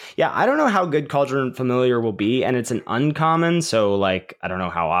dark. Yeah, I don't know how good Cauldron Familiar will be, and it's an uncommon, so like I don't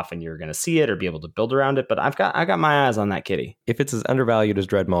know how often you're going to see it or be able to build around it, but I got my eyes on that kitty. If it's as undervalued as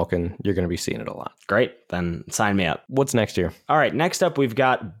Dreadmalkin, you're going to be seeing it a lot. Great, then sign me up. What's next here? All right, next up we've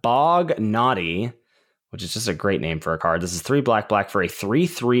got Bog Naughty, which is just a great name for a card. This is 3 black for a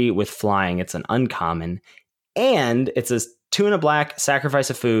 3/3 with flying. It's an uncommon. And it says 2 and a black, sacrifice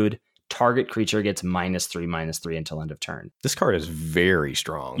a food. Target creature gets -3/-3 until end of turn. This card is very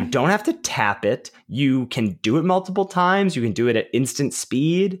strong. You don't have to tap it. You can do it multiple times. You can do it at instant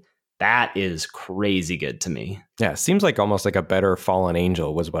speed. That is crazy good to me. Yeah, it seems like almost like a better Fallen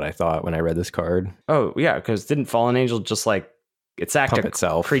Angel was what I thought when I read this card. Oh, yeah, because didn't Fallen Angel just like it sacked Pump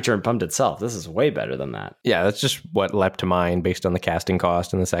itself. Creature and pumped itself? This is way better than that. Yeah, that's just what leapt to mind based on the casting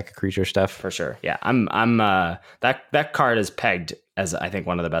cost and the sack of creature stuff. For sure. Yeah, I'm that card is pegged as I think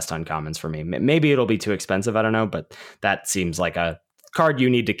one of the best uncommons for me. Maybe it'll be too expensive, I don't know, but that seems like a card you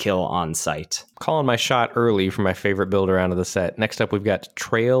need to kill on sight. Calling my shot early for my favorite build around of the set. Next up, we've got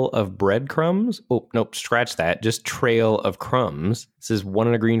Trail of Breadcrumbs. Oh, nope, scratch that. Just Trail of Crumbs. This is 1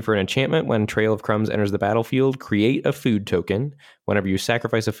 and a green for an enchantment. When Trail of Crumbs enters the battlefield, create a food token. Whenever you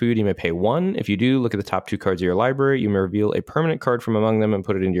sacrifice a food, you may pay 1. If you do, look at the top 2 cards of your library. You may reveal a permanent card from among them and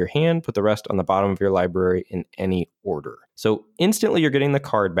put it into your hand. Put the rest on the bottom of your library in any order. So instantly you're getting the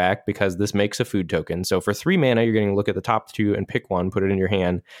card back because this makes a food token. So for 3 mana, you're going to look at the top 2 and pick 1, put it in your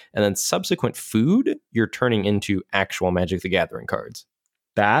hand. And then subsequent food, you're turning into actual Magic the Gathering cards.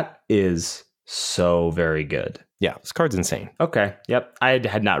 That is so very good. Yeah, this card's insane. Okay. Yep. I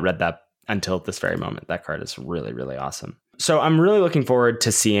had not read that until this very moment. That card is really, really awesome. So I'm really looking forward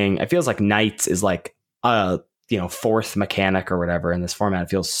to seeing, it feels like Knights is like a, 4th mechanic or whatever in this format. It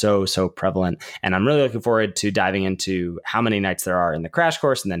feels so prevalent. And I'm really looking forward to diving into how many Knights there are in the Crash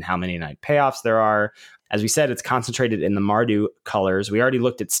Course and then how many Knight payoffs there are. As we said, it's concentrated in the Mardu colors. We already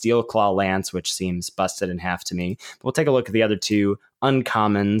looked at Steel Claw Lance, which seems busted in half to me. But we'll take a look at the other 2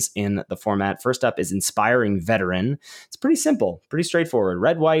 uncommons in the format. First up is Inspiring Veteran. It's pretty simple, pretty straightforward.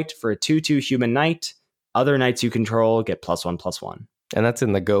 Red-white for a 2/2 human knight. Other knights you control get +1/+1. And that's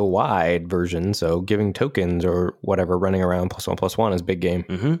in the go wide version. So giving tokens or whatever running around +1/+1 is big game.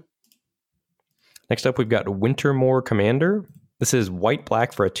 Mm-hmm. Next up, we've got Wintermoor Commander. This is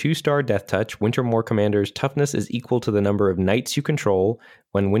white-black for a 2-star death touch. Wintermoor Commander's toughness is equal to the number of knights you control.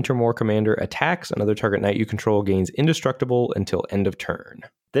 When Wintermoor Commander attacks, another target knight you control gains indestructible until end of turn.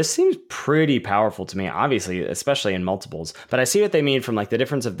 This seems pretty powerful to me, obviously, especially in multiples. But I see what they mean from like the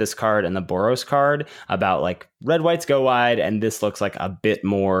difference of this card and the Boros card about like red whites go wide, and this looks like a bit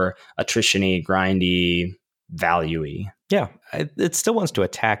more attrition-y, grindy, value-y. Yeah, it still wants to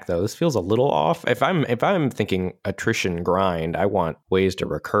attack though. This feels a little off. If I'm thinking attrition grind, I want ways to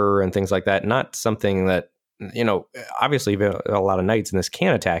recur and things like that. Not something that, obviously if you have a lot of knights and this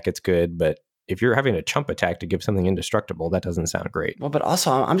can attack, it's good. But if you're having a chump attack to give something indestructible, that doesn't sound great. Well, but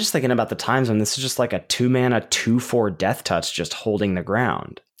also I'm just thinking about the times when this is just like a 2-mana 2/4 death touch just holding the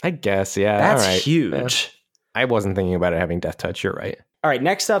ground. I guess, yeah. That's all right. huge. I wasn't thinking about it having death touch. You're right. All right,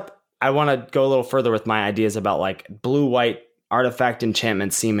 next up, I want to go a little further with my ideas about like blue-white artifact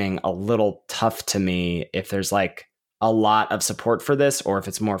enchantment seeming a little tough to me if there's like a lot of support for this or if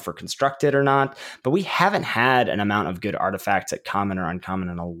it's more for constructed or not. But we haven't had an amount of good artifacts at common or uncommon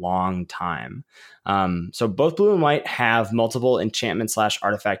in a long time. So both blue and white have multiple enchantment /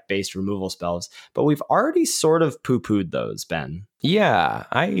 artifact based removal spells, but we've already sort of poo-pooed those, Ben. Yeah,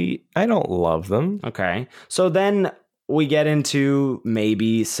 I don't love them. Okay. So then we get into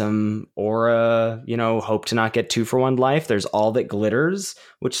maybe some aura, hope to not get 2-for-1 life. There's All That Glitters,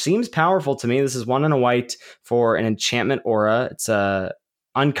 which seems powerful to me. This is 1 and a white for an enchantment aura. It's a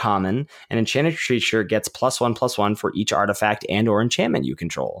uncommon. An enchanted creature gets +1/+1 for each artifact and or enchantment you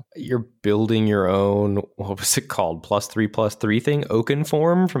control. You're building your own, what was it called? +3/+3 thing? Oaken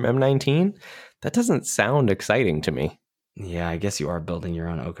form from M19? That doesn't sound exciting to me. Yeah, I guess you are building your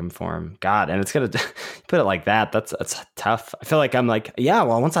own Oaken form. God, and it's going to put it like that. That's tough. I feel like I'm like, yeah,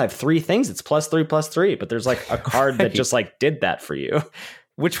 well, once I have 3 things, it's +3/+3. But there's like a card that just like did that for you.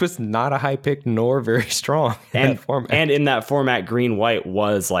 Which was not a high pick nor very strong in that format. And in that format, green-white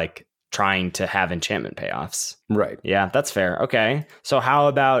was like trying to have enchantment payoffs. Right. Yeah, that's fair. Okay. So how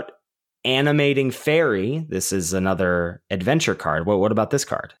about Animating Fairy? This is another adventure card. What about this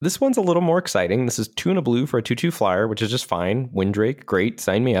card? This one's a little more exciting. This is 2 and a blue for a 2/2 flyer, which is just fine. Windrake, great,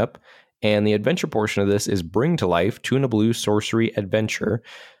 sign me up. And the adventure portion of this is Bring to Life, 2 and a blue sorcery adventure.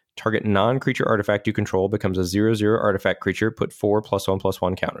 Target non-creature artifact you control becomes a 0/0 artifact creature. Put 4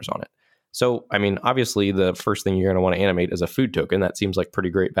 +1/+1 counters on it. So, I mean, obviously the first thing you're going to want to animate is a food token. That seems like pretty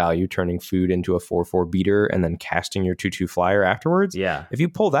great value, turning food into a 4/4 beater and then casting your 2/2 flyer afterwards. Yeah. If you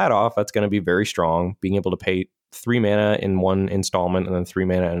pull that off, that's going to be very strong. Being able to pay 3 mana in one installment and then 3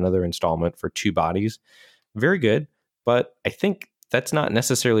 mana in another installment for 2 bodies. Very good. But I think that's not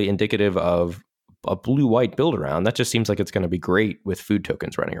necessarily indicative of a blue-white build around. That just seems like it's going to be great with food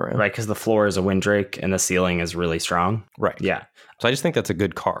tokens running around. Right, because the floor is a Windrake and the ceiling is really strong. Right. Yeah. So I just think that's a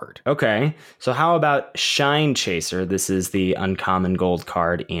good card. Okay. So how about Shine Chaser? This is the uncommon gold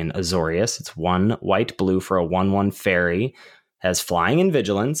card in Azorius. It's 1 white blue for a 1/1 fairy. Has flying and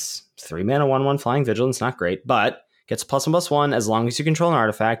vigilance. 3 mana 1/1 flying vigilance, not great, but gets +1/+1 as long as you control an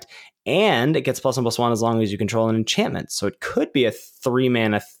artifact, and it gets +1/+1 as long as you control an enchantment. So it could be a 3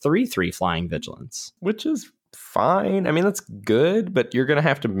 mana 3/3 flying vigilance. Which is fine. I mean, that's good, but you're going to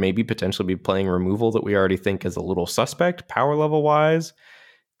have to maybe potentially be playing removal that we already think is a little suspect power level wise.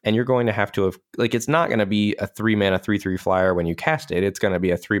 And you're going to have, like, it's not going to be a 3 mana 3/3 flyer when you cast it. It's going to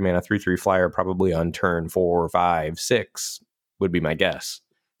be a 3 mana 3/3 flyer probably on turn 4, 5, 6 would be my guess.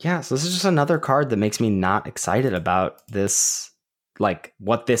 Yeah, so this is just another card that makes me not excited about this, like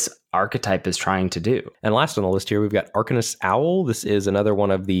what this archetype is trying to do. And last on the list here, we've got Arcanist Owl. This is another one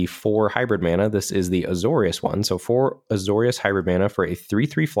of the 4 hybrid mana. This is the Azorius one. So 4 Azorius hybrid mana for a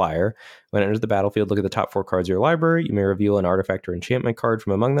 3/3 flyer. When it enters the battlefield, look at the top 4 cards of your library. You may reveal an artifact or enchantment card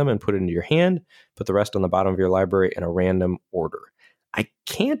from among them and put it into your hand. Put the rest on the bottom of your library in a random order. I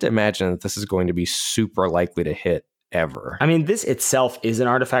can't imagine that this is going to be super likely to hit ever. I mean, this itself is an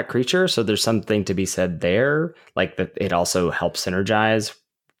artifact creature, so there's something to be said there, like that it also helps synergize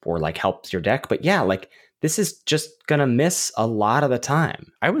or like helps your deck. But yeah, like this is just gonna miss a lot of the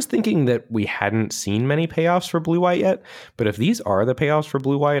time. I was thinking that we hadn't seen many payoffs for blue-white yet, but if these are the payoffs for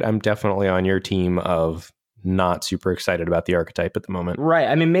blue-white, I'm definitely on your team of not super excited about the archetype at the moment. Right.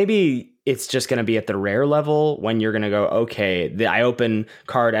 I mean, maybe it's just going to be at the rare level when you're going to go, okay, I open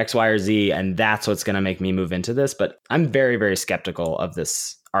card X, Y, or Z, and that's what's going to make me move into this. But I'm very, very skeptical of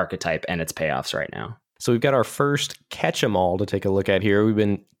this archetype and its payoffs right now. So we've got our first catch 'em all to take a look at here. We've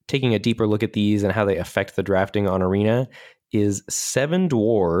been taking a deeper look at these and how they affect the drafting on Arena. Is 7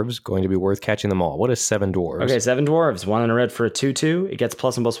 dwarves going to be worth catching them all? What is 7 dwarves? Okay, 7 dwarves, 1 and a red for a 2/2. It gets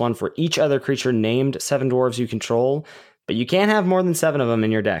 +1/+1 for each other creature named 7 dwarves you control, but you can't have more than 7 of them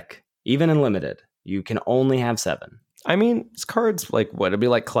in your deck, even in limited. You can only have 7. I mean, this card's like, what, it'd be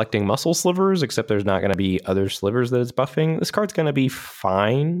like collecting muscle slivers, except there's not going to be other slivers that it's buffing. This card's going to be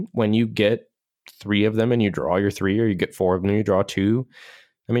fine when you get 3 of them and you draw your 3, or you get 4 of them and you draw 2.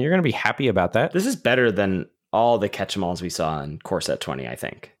 I mean, you're going to be happy about that. This is better than all the catch-em-alls we saw in Core Set 20, I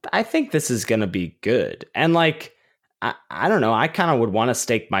think. I think this is going to be good. And like, I don't know, I kind of would want to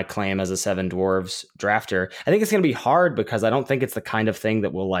stake my claim as a 7 Dwarves drafter. I think it's going to be hard because I don't think it's the kind of thing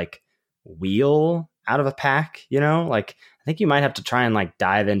that will like wheel out of a pack, you know? Like, I think you might have to try and like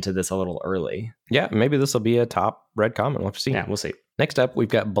dive into this a little early. Yeah, maybe this will be a top red common. We'll have to see. Yeah, we'll see. Next up, we've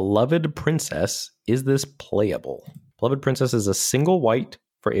got Beloved Princess. Is this playable? Beloved Princess is a single white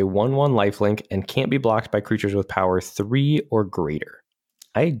for a 1/1 lifelink and can't be blocked by creatures with power 3 or greater.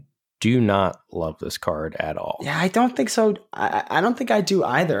 I do not love this card at all. Yeah, I don't think so. I don't think I do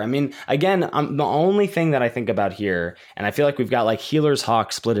either. I mean, again, the only thing that I think about here, and I feel like we've got like Healer's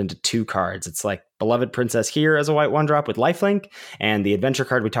Hawk split into 2 cards. It's like Beloved Princess here as a white 1-drop with lifelink, and the adventure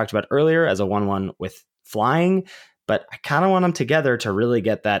card we talked about earlier as a 1/1 with flying. But I kind of want them together to really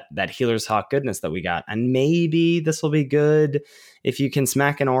get that Healer's Hawk goodness that we got. And maybe this will be good if you can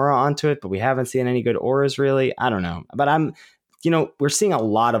smack an aura onto it, but we haven't seen any good auras really. I don't know. But we're seeing a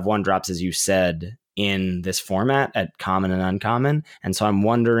lot of 1-drops, as you said, in this format at common and uncommon. And so I'm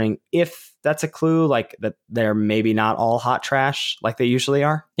wondering if that's a clue, like that they're maybe not all hot trash like they usually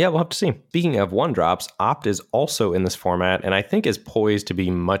are. Yeah, we'll have to see. Speaking of 1-drops, Opt is also in this format, and I think is poised to be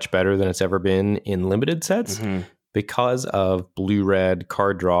much better than it's ever been in limited sets. Mm-hmm. Because of blue-red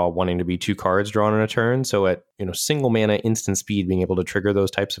card draw wanting to be 2 cards drawn in a turn. So at single mana instant speed, being able to trigger those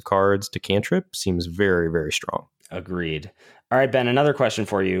types of cards to cantrip seems very, very strong. Agreed. All right, Ben, another question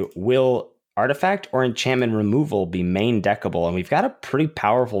for you. Will artifact or enchantment removal be main deckable? And we've got a pretty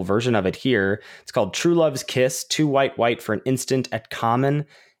powerful version of it here. It's called True Love's Kiss, 2 white for an instant at common.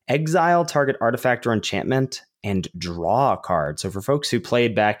 Exile target artifact or enchantment and draw a card. So for folks who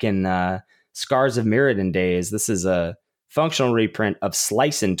played back in Scars of Mirrodin days, this is a functional reprint of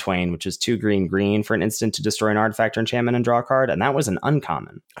Slice in Twain, which is 2 green for an instant to destroy an artifact or enchantment and draw a card, and that was an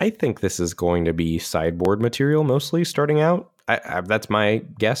uncommon. I think this is going to be sideboard material mostly starting out. That's my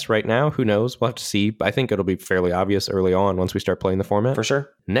guess right now. Who knows? We'll have to see. I think it'll be fairly obvious early on once we start playing the format. For sure.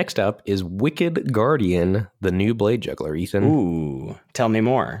 Next up is Wicked Guardian, the new Blade Juggler, Ethan. Ooh, tell me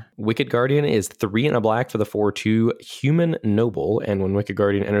more. Wicked Guardian is 3 and a black for the 4/2 Human Noble, and when Wicked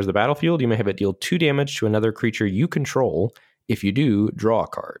Guardian enters the battlefield, you may have it deal 2 damage to another creature you control. If you do, draw a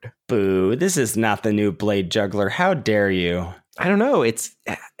card. Boo, this is not the new Blade Juggler. How dare you? I don't know. It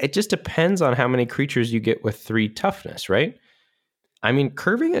just depends on how many creatures you get with 3 toughness, right? I mean,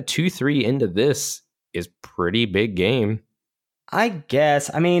 curving a 2/3 into this is pretty big game. I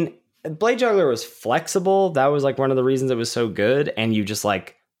guess. I mean, Blade Juggler was flexible. That was like one of the reasons it was so good. And you just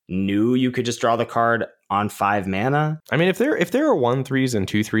like knew you could just draw the card on 5 mana. I mean, if there are 1/3s and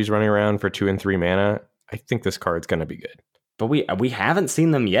 2/3s running around for 2 and 3 mana, I think this card's going to be good. But we haven't seen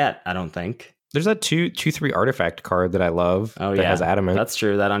them yet, I don't think. There's that 2/3 artifact card that I love. Oh, that has adamant. That's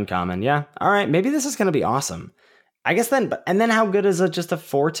true. That uncommon. Yeah. All right. Maybe this is going to be awesome. I guess then, and then how good is it? Just a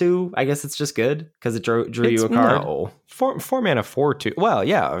 4/2? I guess it's just good because it drew you a card. No, 4 mana 4/2. Well,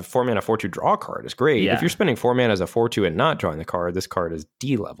 yeah, 4 mana 4/2 draw card is great. Yeah. If you're spending 4 mana as a 4/2 and not drawing the card, this card is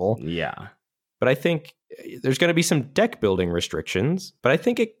D level. Yeah, but I think there's going to be some deck building restrictions. But I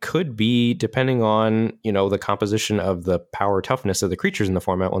think it could be depending on the composition of the power toughness of the creatures in the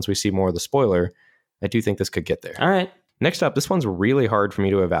format. Once we see more of the spoiler, I do think this could get there. All right. Next up, this one's really hard for me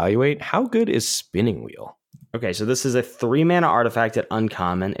to evaluate. How good is Spinning Wheel? Okay, so this is a 3 mana artifact at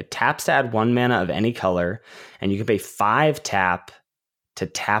uncommon. It taps to add 1 mana of any color, and you can pay 5 tap to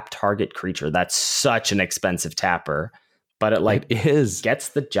tap target creature. That's such an expensive tapper, but it gets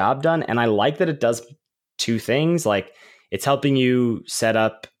the job done. And I like that it does 2 things. Like it's helping you set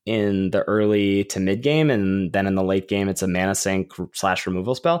up in the early to mid game, and then in the late game, it's a mana sink /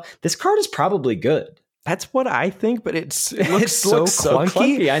 removal spell. This card is probably good. That's what I think, but it looks so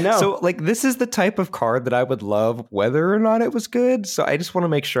clunky. I know. So this is the type of card that I would love whether or not it was good. So I just want to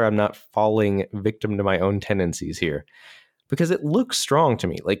make sure I'm not falling victim to my own tendencies here, because it looks strong to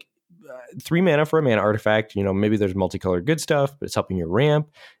me. Like 3 mana for a mana artifact, maybe there's multicolored good stuff, but it's helping you ramp.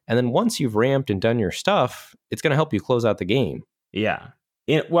 And then once you've ramped and done your stuff, it's going to help you close out the game. Yeah.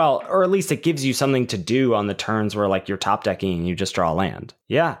 Or at least it gives you something to do on the turns where like you're top decking and you just draw a land.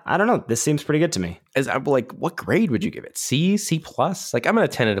 Yeah, I don't know. This seems pretty good to me. As I'm like, what grade would you give it? C, C plus? Like I'm going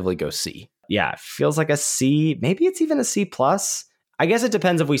to tentatively go C. Yeah, it feels like a C. Maybe it's even a C plus. I guess it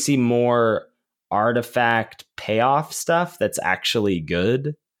depends if we see more artifact payoff stuff that's actually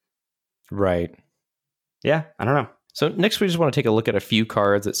good. Right. Yeah, I don't know. So next, we just want to take a look at a few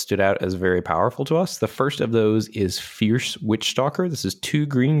cards that stood out as very powerful to us. The first of those is Fierce Witchstalker. This is 2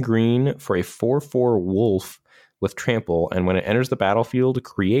 green for a 4/4 wolf with trample, and when it enters the battlefield,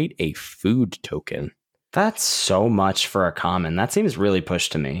 create a food token. That's so much for a common. That seems really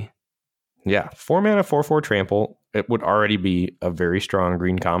pushed to me. Yeah, 4 mana, 4/4 trample. It would already be a very strong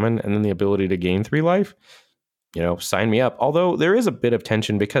green common, and then the ability to gain 3 life. Sign me up. Although there is a bit of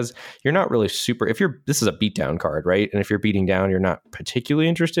tension because you're not really super. This is a beatdown card, right? And if you're beating down, you're not particularly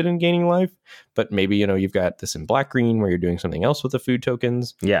interested in gaining life. But maybe you've got this in black green where you're doing something else with the food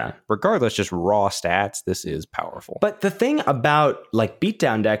tokens. Yeah. Regardless, just raw stats. This is powerful. But the thing about like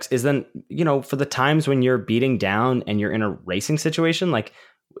beatdown decks is then for the times when you're beating down and you're in a racing situation, like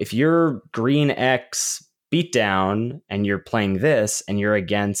if you're green X beatdown and you're playing this and you're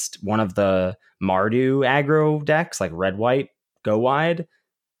against one of the Mardu aggro decks like red white go wide,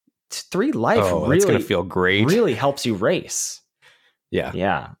 3 life it's gonna feel great. Really helps you race. Yeah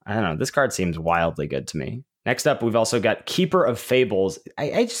I don't know, this card seems wildly good to me. Next up, we've also got Keeper of Fables.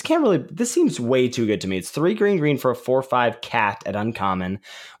 I just can't really, this seems way too good to me. It's 3 green for a 4/5 cat at uncommon.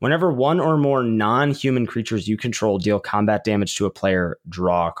 Whenever one or more non-human creatures you control deal combat damage to a player,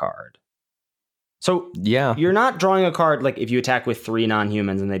 draw a card. So yeah, you're not drawing a card like if you attack with 3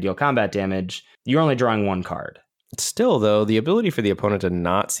 non-humans and they deal combat damage, you're only drawing 1 card. Still, though, the ability for the opponent to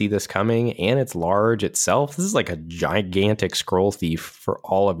not see this coming, and it's large itself, this is like a gigantic scroll thief for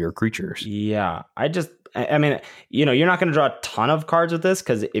all of your creatures. Yeah, I mean, you're not going to draw a ton of cards with this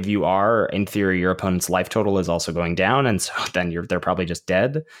because if you are, in theory, your opponent's life total is also going down, and so then they're probably just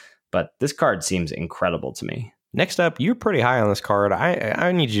dead. But this card seems incredible to me. Next up, you're pretty high on this card.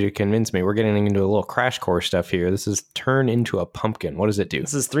 I need you to convince me. We're getting into a little crash course stuff here. This is Turn into a Pumpkin. What does it do?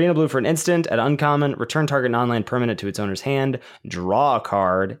 This is 3 and a blue for an instant at uncommon. Return target non-land permanent to its owner's hand. Draw a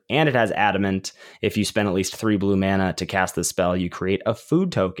card, and it has Adamant. If you spend at least 3 blue mana to cast this spell, you create a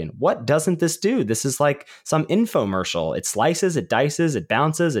food token. What doesn't this do? This is like some infomercial. It slices, it dices, it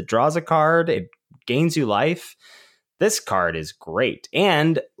bounces, it draws a card, it gains you life. This card is great.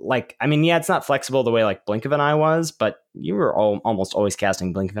 And it's not flexible the way like Blink of an Eye was, but you were almost always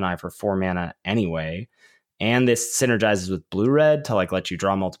casting Blink of an Eye for 4 mana anyway. And this synergizes with blue-red to let you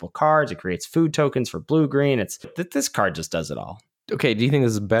draw multiple cards. It creates food tokens for blue-green. This card just does it all. Okay, do you think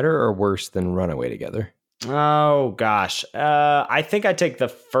this is better or worse than Runaway Together? Oh, gosh. I think I'd take the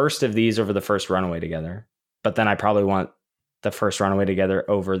first of these over the first Runaway Together. But then I probably want the first Runaway Together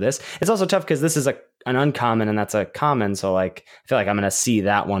over this. It's also tough because this is an uncommon and that's a common. So I feel like I'm going to see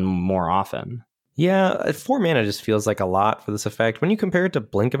that one more often. Yeah, 4 mana just feels like a lot for this effect. When you compare it to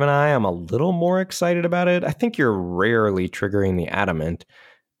Blink of an Eye, I'm a little more excited about it. I think you're rarely triggering the Adamant.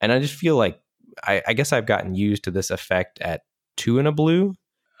 And I just feel like, I guess I've gotten used to this effect at 2 and a blue.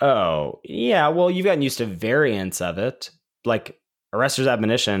 Oh, yeah. Well, you've gotten used to variants of it. Like Arrester's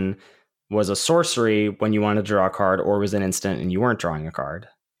Admonition was a sorcery when you wanted to draw a card, or was an instant and you weren't drawing a card.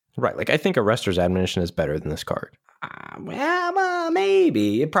 Right. I think Arrester's Admonition is better than this card.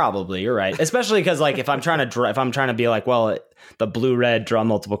 Maybe. Probably. You're right. Especially because if I'm trying to be the blue-red draw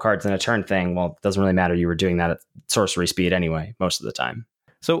multiple cards in a turn thing, well, it doesn't really matter. You were doing that at sorcery speed anyway, most of the time.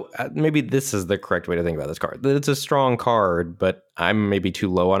 So maybe this is the correct way to think about this card. It's a strong card, but I'm maybe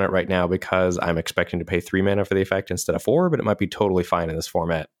too low on it right now because I'm expecting to pay 3 mana for the effect instead of 4, but it might be totally fine in this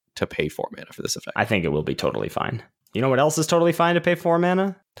format to pay 4 mana for this effect. I think it will be totally fine. You know what else is totally fine to pay 4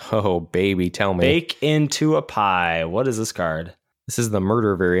 mana? Oh, baby, tell me. Bake into a Pie. What is this card? This is the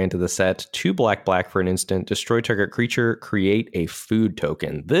murder variant of the set. 2 black for an instant. Destroy target creature. Create a food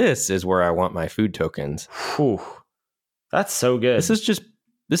token. This is where I want my food tokens. Whew. That's so good. This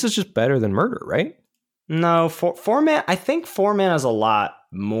is just better than murder, right? No, 4 mana. I think 4 mana is a lot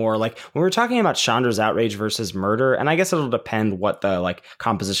more. When we're talking about Chandra's Outrage versus murder, and I guess it'll depend what the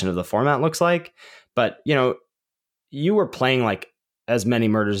composition of the format looks like. But you were playing as many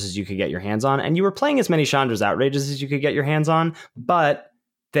murders as you could get your hands on, and you were playing as many Chandra's Outrages as you could get your hands on, but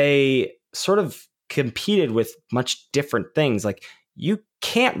they sort of competed with much different things. You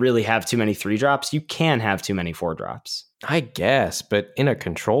can't really have too many 3-drops. You can have too many 4-drops. I guess, but in a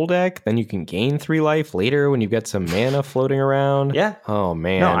control deck, then you can gain 3 life later when you've got some mana floating around. Yeah. Oh,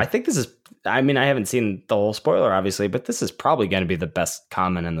 man. No, I think this is... I haven't seen the whole spoiler, obviously, but this is probably going to be the best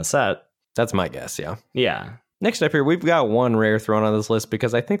common in the set. That's my guess, yeah. Yeah. Next up here, we've got one rare thrown on this list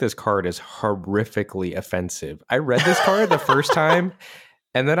because I think this card is horrifically offensive. I read this card the first time,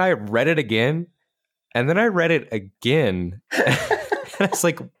 and then I read it again, and then I read it again. And it's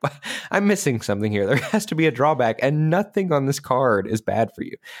like, I'm missing something here. There has to be a drawback, and nothing on this card is bad for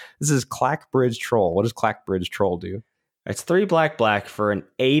you. This is Clackbridge Troll. What does Clackbridge Troll do? It's 3 black for an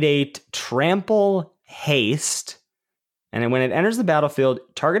 8/8 trample haste And when it enters the battlefield,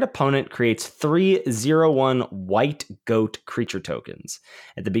 target opponent creates 3/0/1 white goat creature tokens.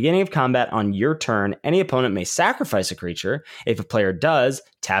 At the beginning of combat on your turn, any opponent may sacrifice a creature. If a player does,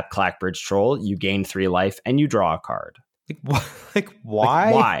 tap Clackbridge Troll, you gain 3 life, and you draw a card.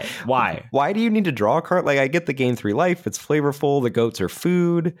 Why? Why? Why do you need to draw a card? Like, I get the gain 3 life. It's flavorful. The goats are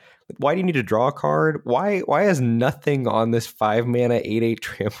food. Why do you need to draw a card? Why has nothing on this 5 mana 8/8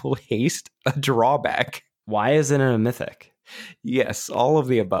 trample haste a drawback? Why isn't it a mythic? Yes, all of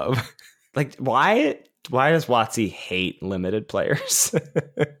the above. Like, why does WotC hate limited players?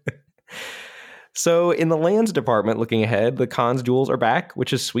 So in the lands department, looking ahead, the Khans duels are back,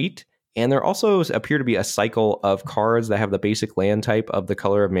 which is sweet. And there also appear to be a cycle of cards that have the basic land type of the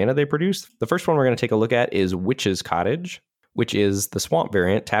color of mana they produce. The first one we're going to take a look at is Witch's Cottage, which is the swamp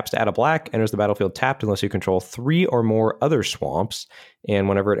variant. Taps to add a black, enters the battlefield tapped unless you control 3 or more other swamps. And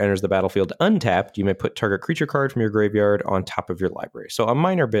whenever it enters the battlefield untapped, you may put target creature card from your graveyard on top of your library. So a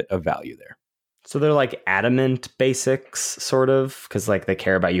minor bit of value there. So they're like adamant basics, sort of, because like they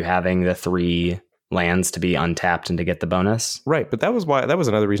care about you having the 3 lands to be untapped and to get the bonus. Right, but that was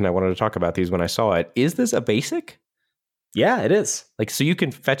another reason I wanted to talk about these when I saw it. Is this a basic? Yeah, it is. Like, so you can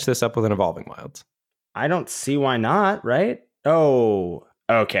fetch this up with an Evolving Wilds. I don't see why not, right? Oh,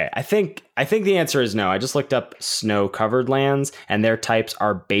 okay. I think the answer is no. I just looked up snow-covered lands, and their types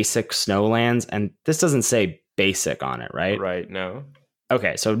are basic snow lands, and this doesn't say basic on it, right? Right, no.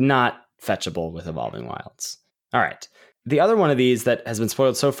 Okay, so not fetchable with Evolving Wilds. All right. The other one of these that has been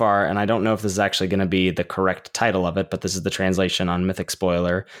spoiled so far, and I don't know if this is actually going to be the correct title of it, but this is the translation on Mythic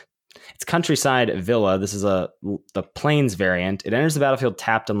Spoiler. It's Countryside Villa. This is the Plains variant. It enters the battlefield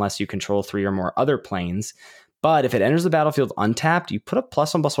tapped unless you control 3 or more other plains. But if it enters the battlefield untapped, you put a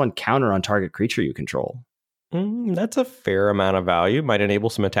 +1/+1 counter on target creature you control. That's a fair amount of value. Might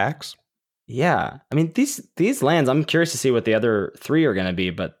enable some attacks. Yeah. I mean, these lands, I'm curious to see what the other 3 are going to be,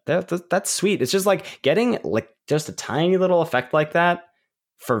 but that's sweet. It's just like getting like just a tiny little effect like that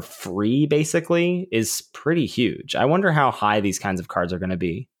for free, basically, is pretty huge. I wonder how high these kinds of cards are going to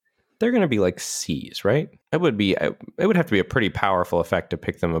be. They're going to be like C's, right? It would have to be a pretty powerful effect to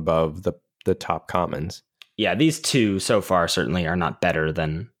pick them above the top commons. Yeah, these 2 so far certainly are not better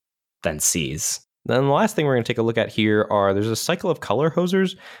than C's. Then the last thing we're going to take a look at here there's a cycle of color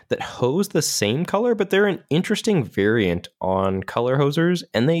hosers that hose the same color, but they're an interesting variant on color hosers,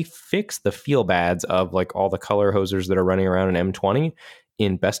 and they fix the feel bads of like all the color hosers that are running around in M20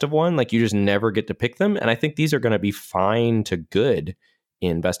 in Best of 1. Like, you just never get to pick them, and I think these are going to be fine to good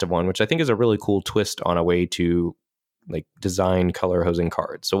in Best of 1, which I think is a really cool twist on a way to like design color hosing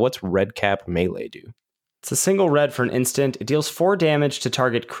cards. So what's Red Cap Melee do? It's a single red for an instant. It deals 4 damage to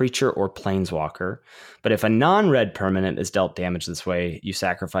target creature or planeswalker. But if a non-red permanent is dealt damage this way, you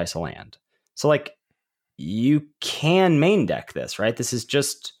sacrifice a land. So, like, you can main deck this, right? This is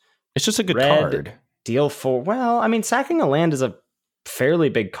just... It's just a good card. Deal 4... Well, I mean, sacking a land is a fairly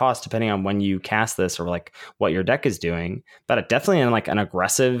big cost depending on when you cast this or, like, what your deck is doing. But it definitely in, like, an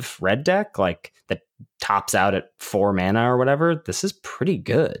aggressive red deck, like, that tops out at 4 mana or whatever, this is pretty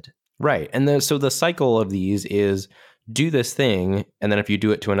good. Right. And so the cycle of these is do this thing, and then if you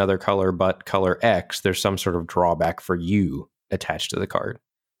do it to another color but color X, there's some sort of drawback for you attached to the card.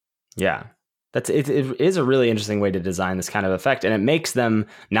 Yeah. It is a really interesting way to design this kind of effect, and it makes them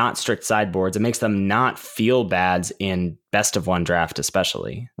not strict sideboards. It makes them not feel bads in Best of 1 draft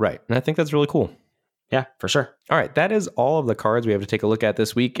especially. Right. And I think that's really cool. Yeah, for sure. All right, that is all of the cards we have to take a look at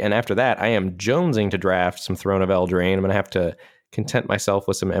this week, and after that, I am jonesing to draft some Throne of Eldraine. I'm going to have to content myself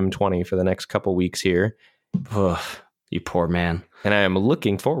with some M20 for the next couple weeks here. Ugh, you poor man. And I am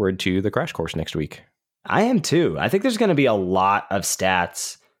looking forward to the Crash Course next week. I am too. I think there's going to be a lot of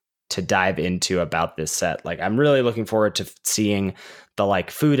stats to dive into about this set. Like, I'm really looking forward to seeing the like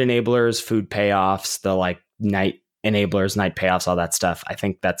food enablers, food payoffs, the like night enablers, night payoffs, all that stuff. I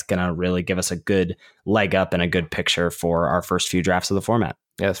think that's going to really give us a good leg up and a good picture for our first few drafts of the format.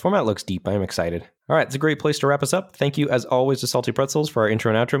 Yeah, this format looks deep. I'm excited. All right, it's a great place to wrap us up. Thank you, as always, to Salty Pretzels for our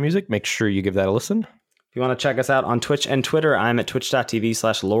intro and outro music. Make sure you give that a listen. If you want to check us out on Twitch and Twitter, I'm at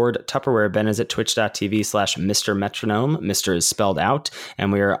twitch.tv/Lord Tupperware. Ben is at twitch.tv/Mr. Metronome. Mr. is spelled out.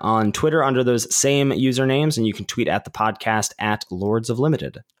 And we are on Twitter under those same usernames. And you can tweet at the podcast at Lords of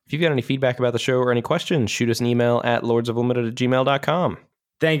Limited. If you've got any feedback about the show or any questions, shoot us an email at lordsoflimited@gmail.com.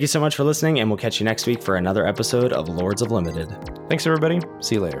 Thank you so much for listening, and we'll catch you next week for another episode of Lords of Limited. Thanks, everybody.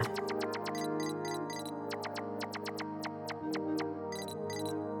 See you later.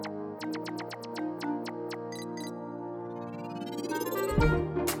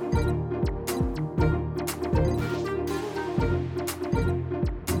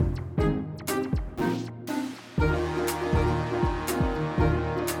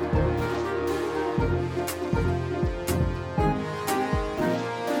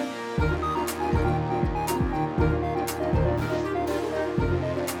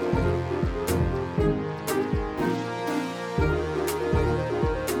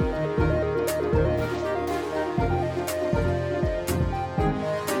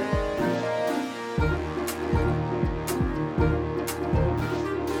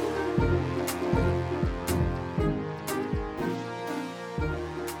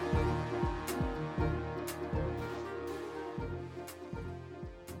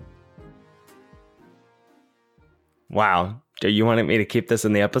 Wow. Do you want me to keep this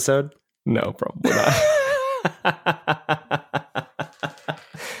in the episode? No, probably not.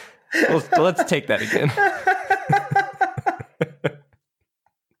 Let's take that again.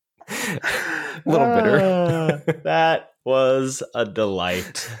 A little bitter. That was a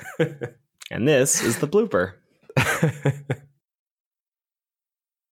delight. And this is the blooper.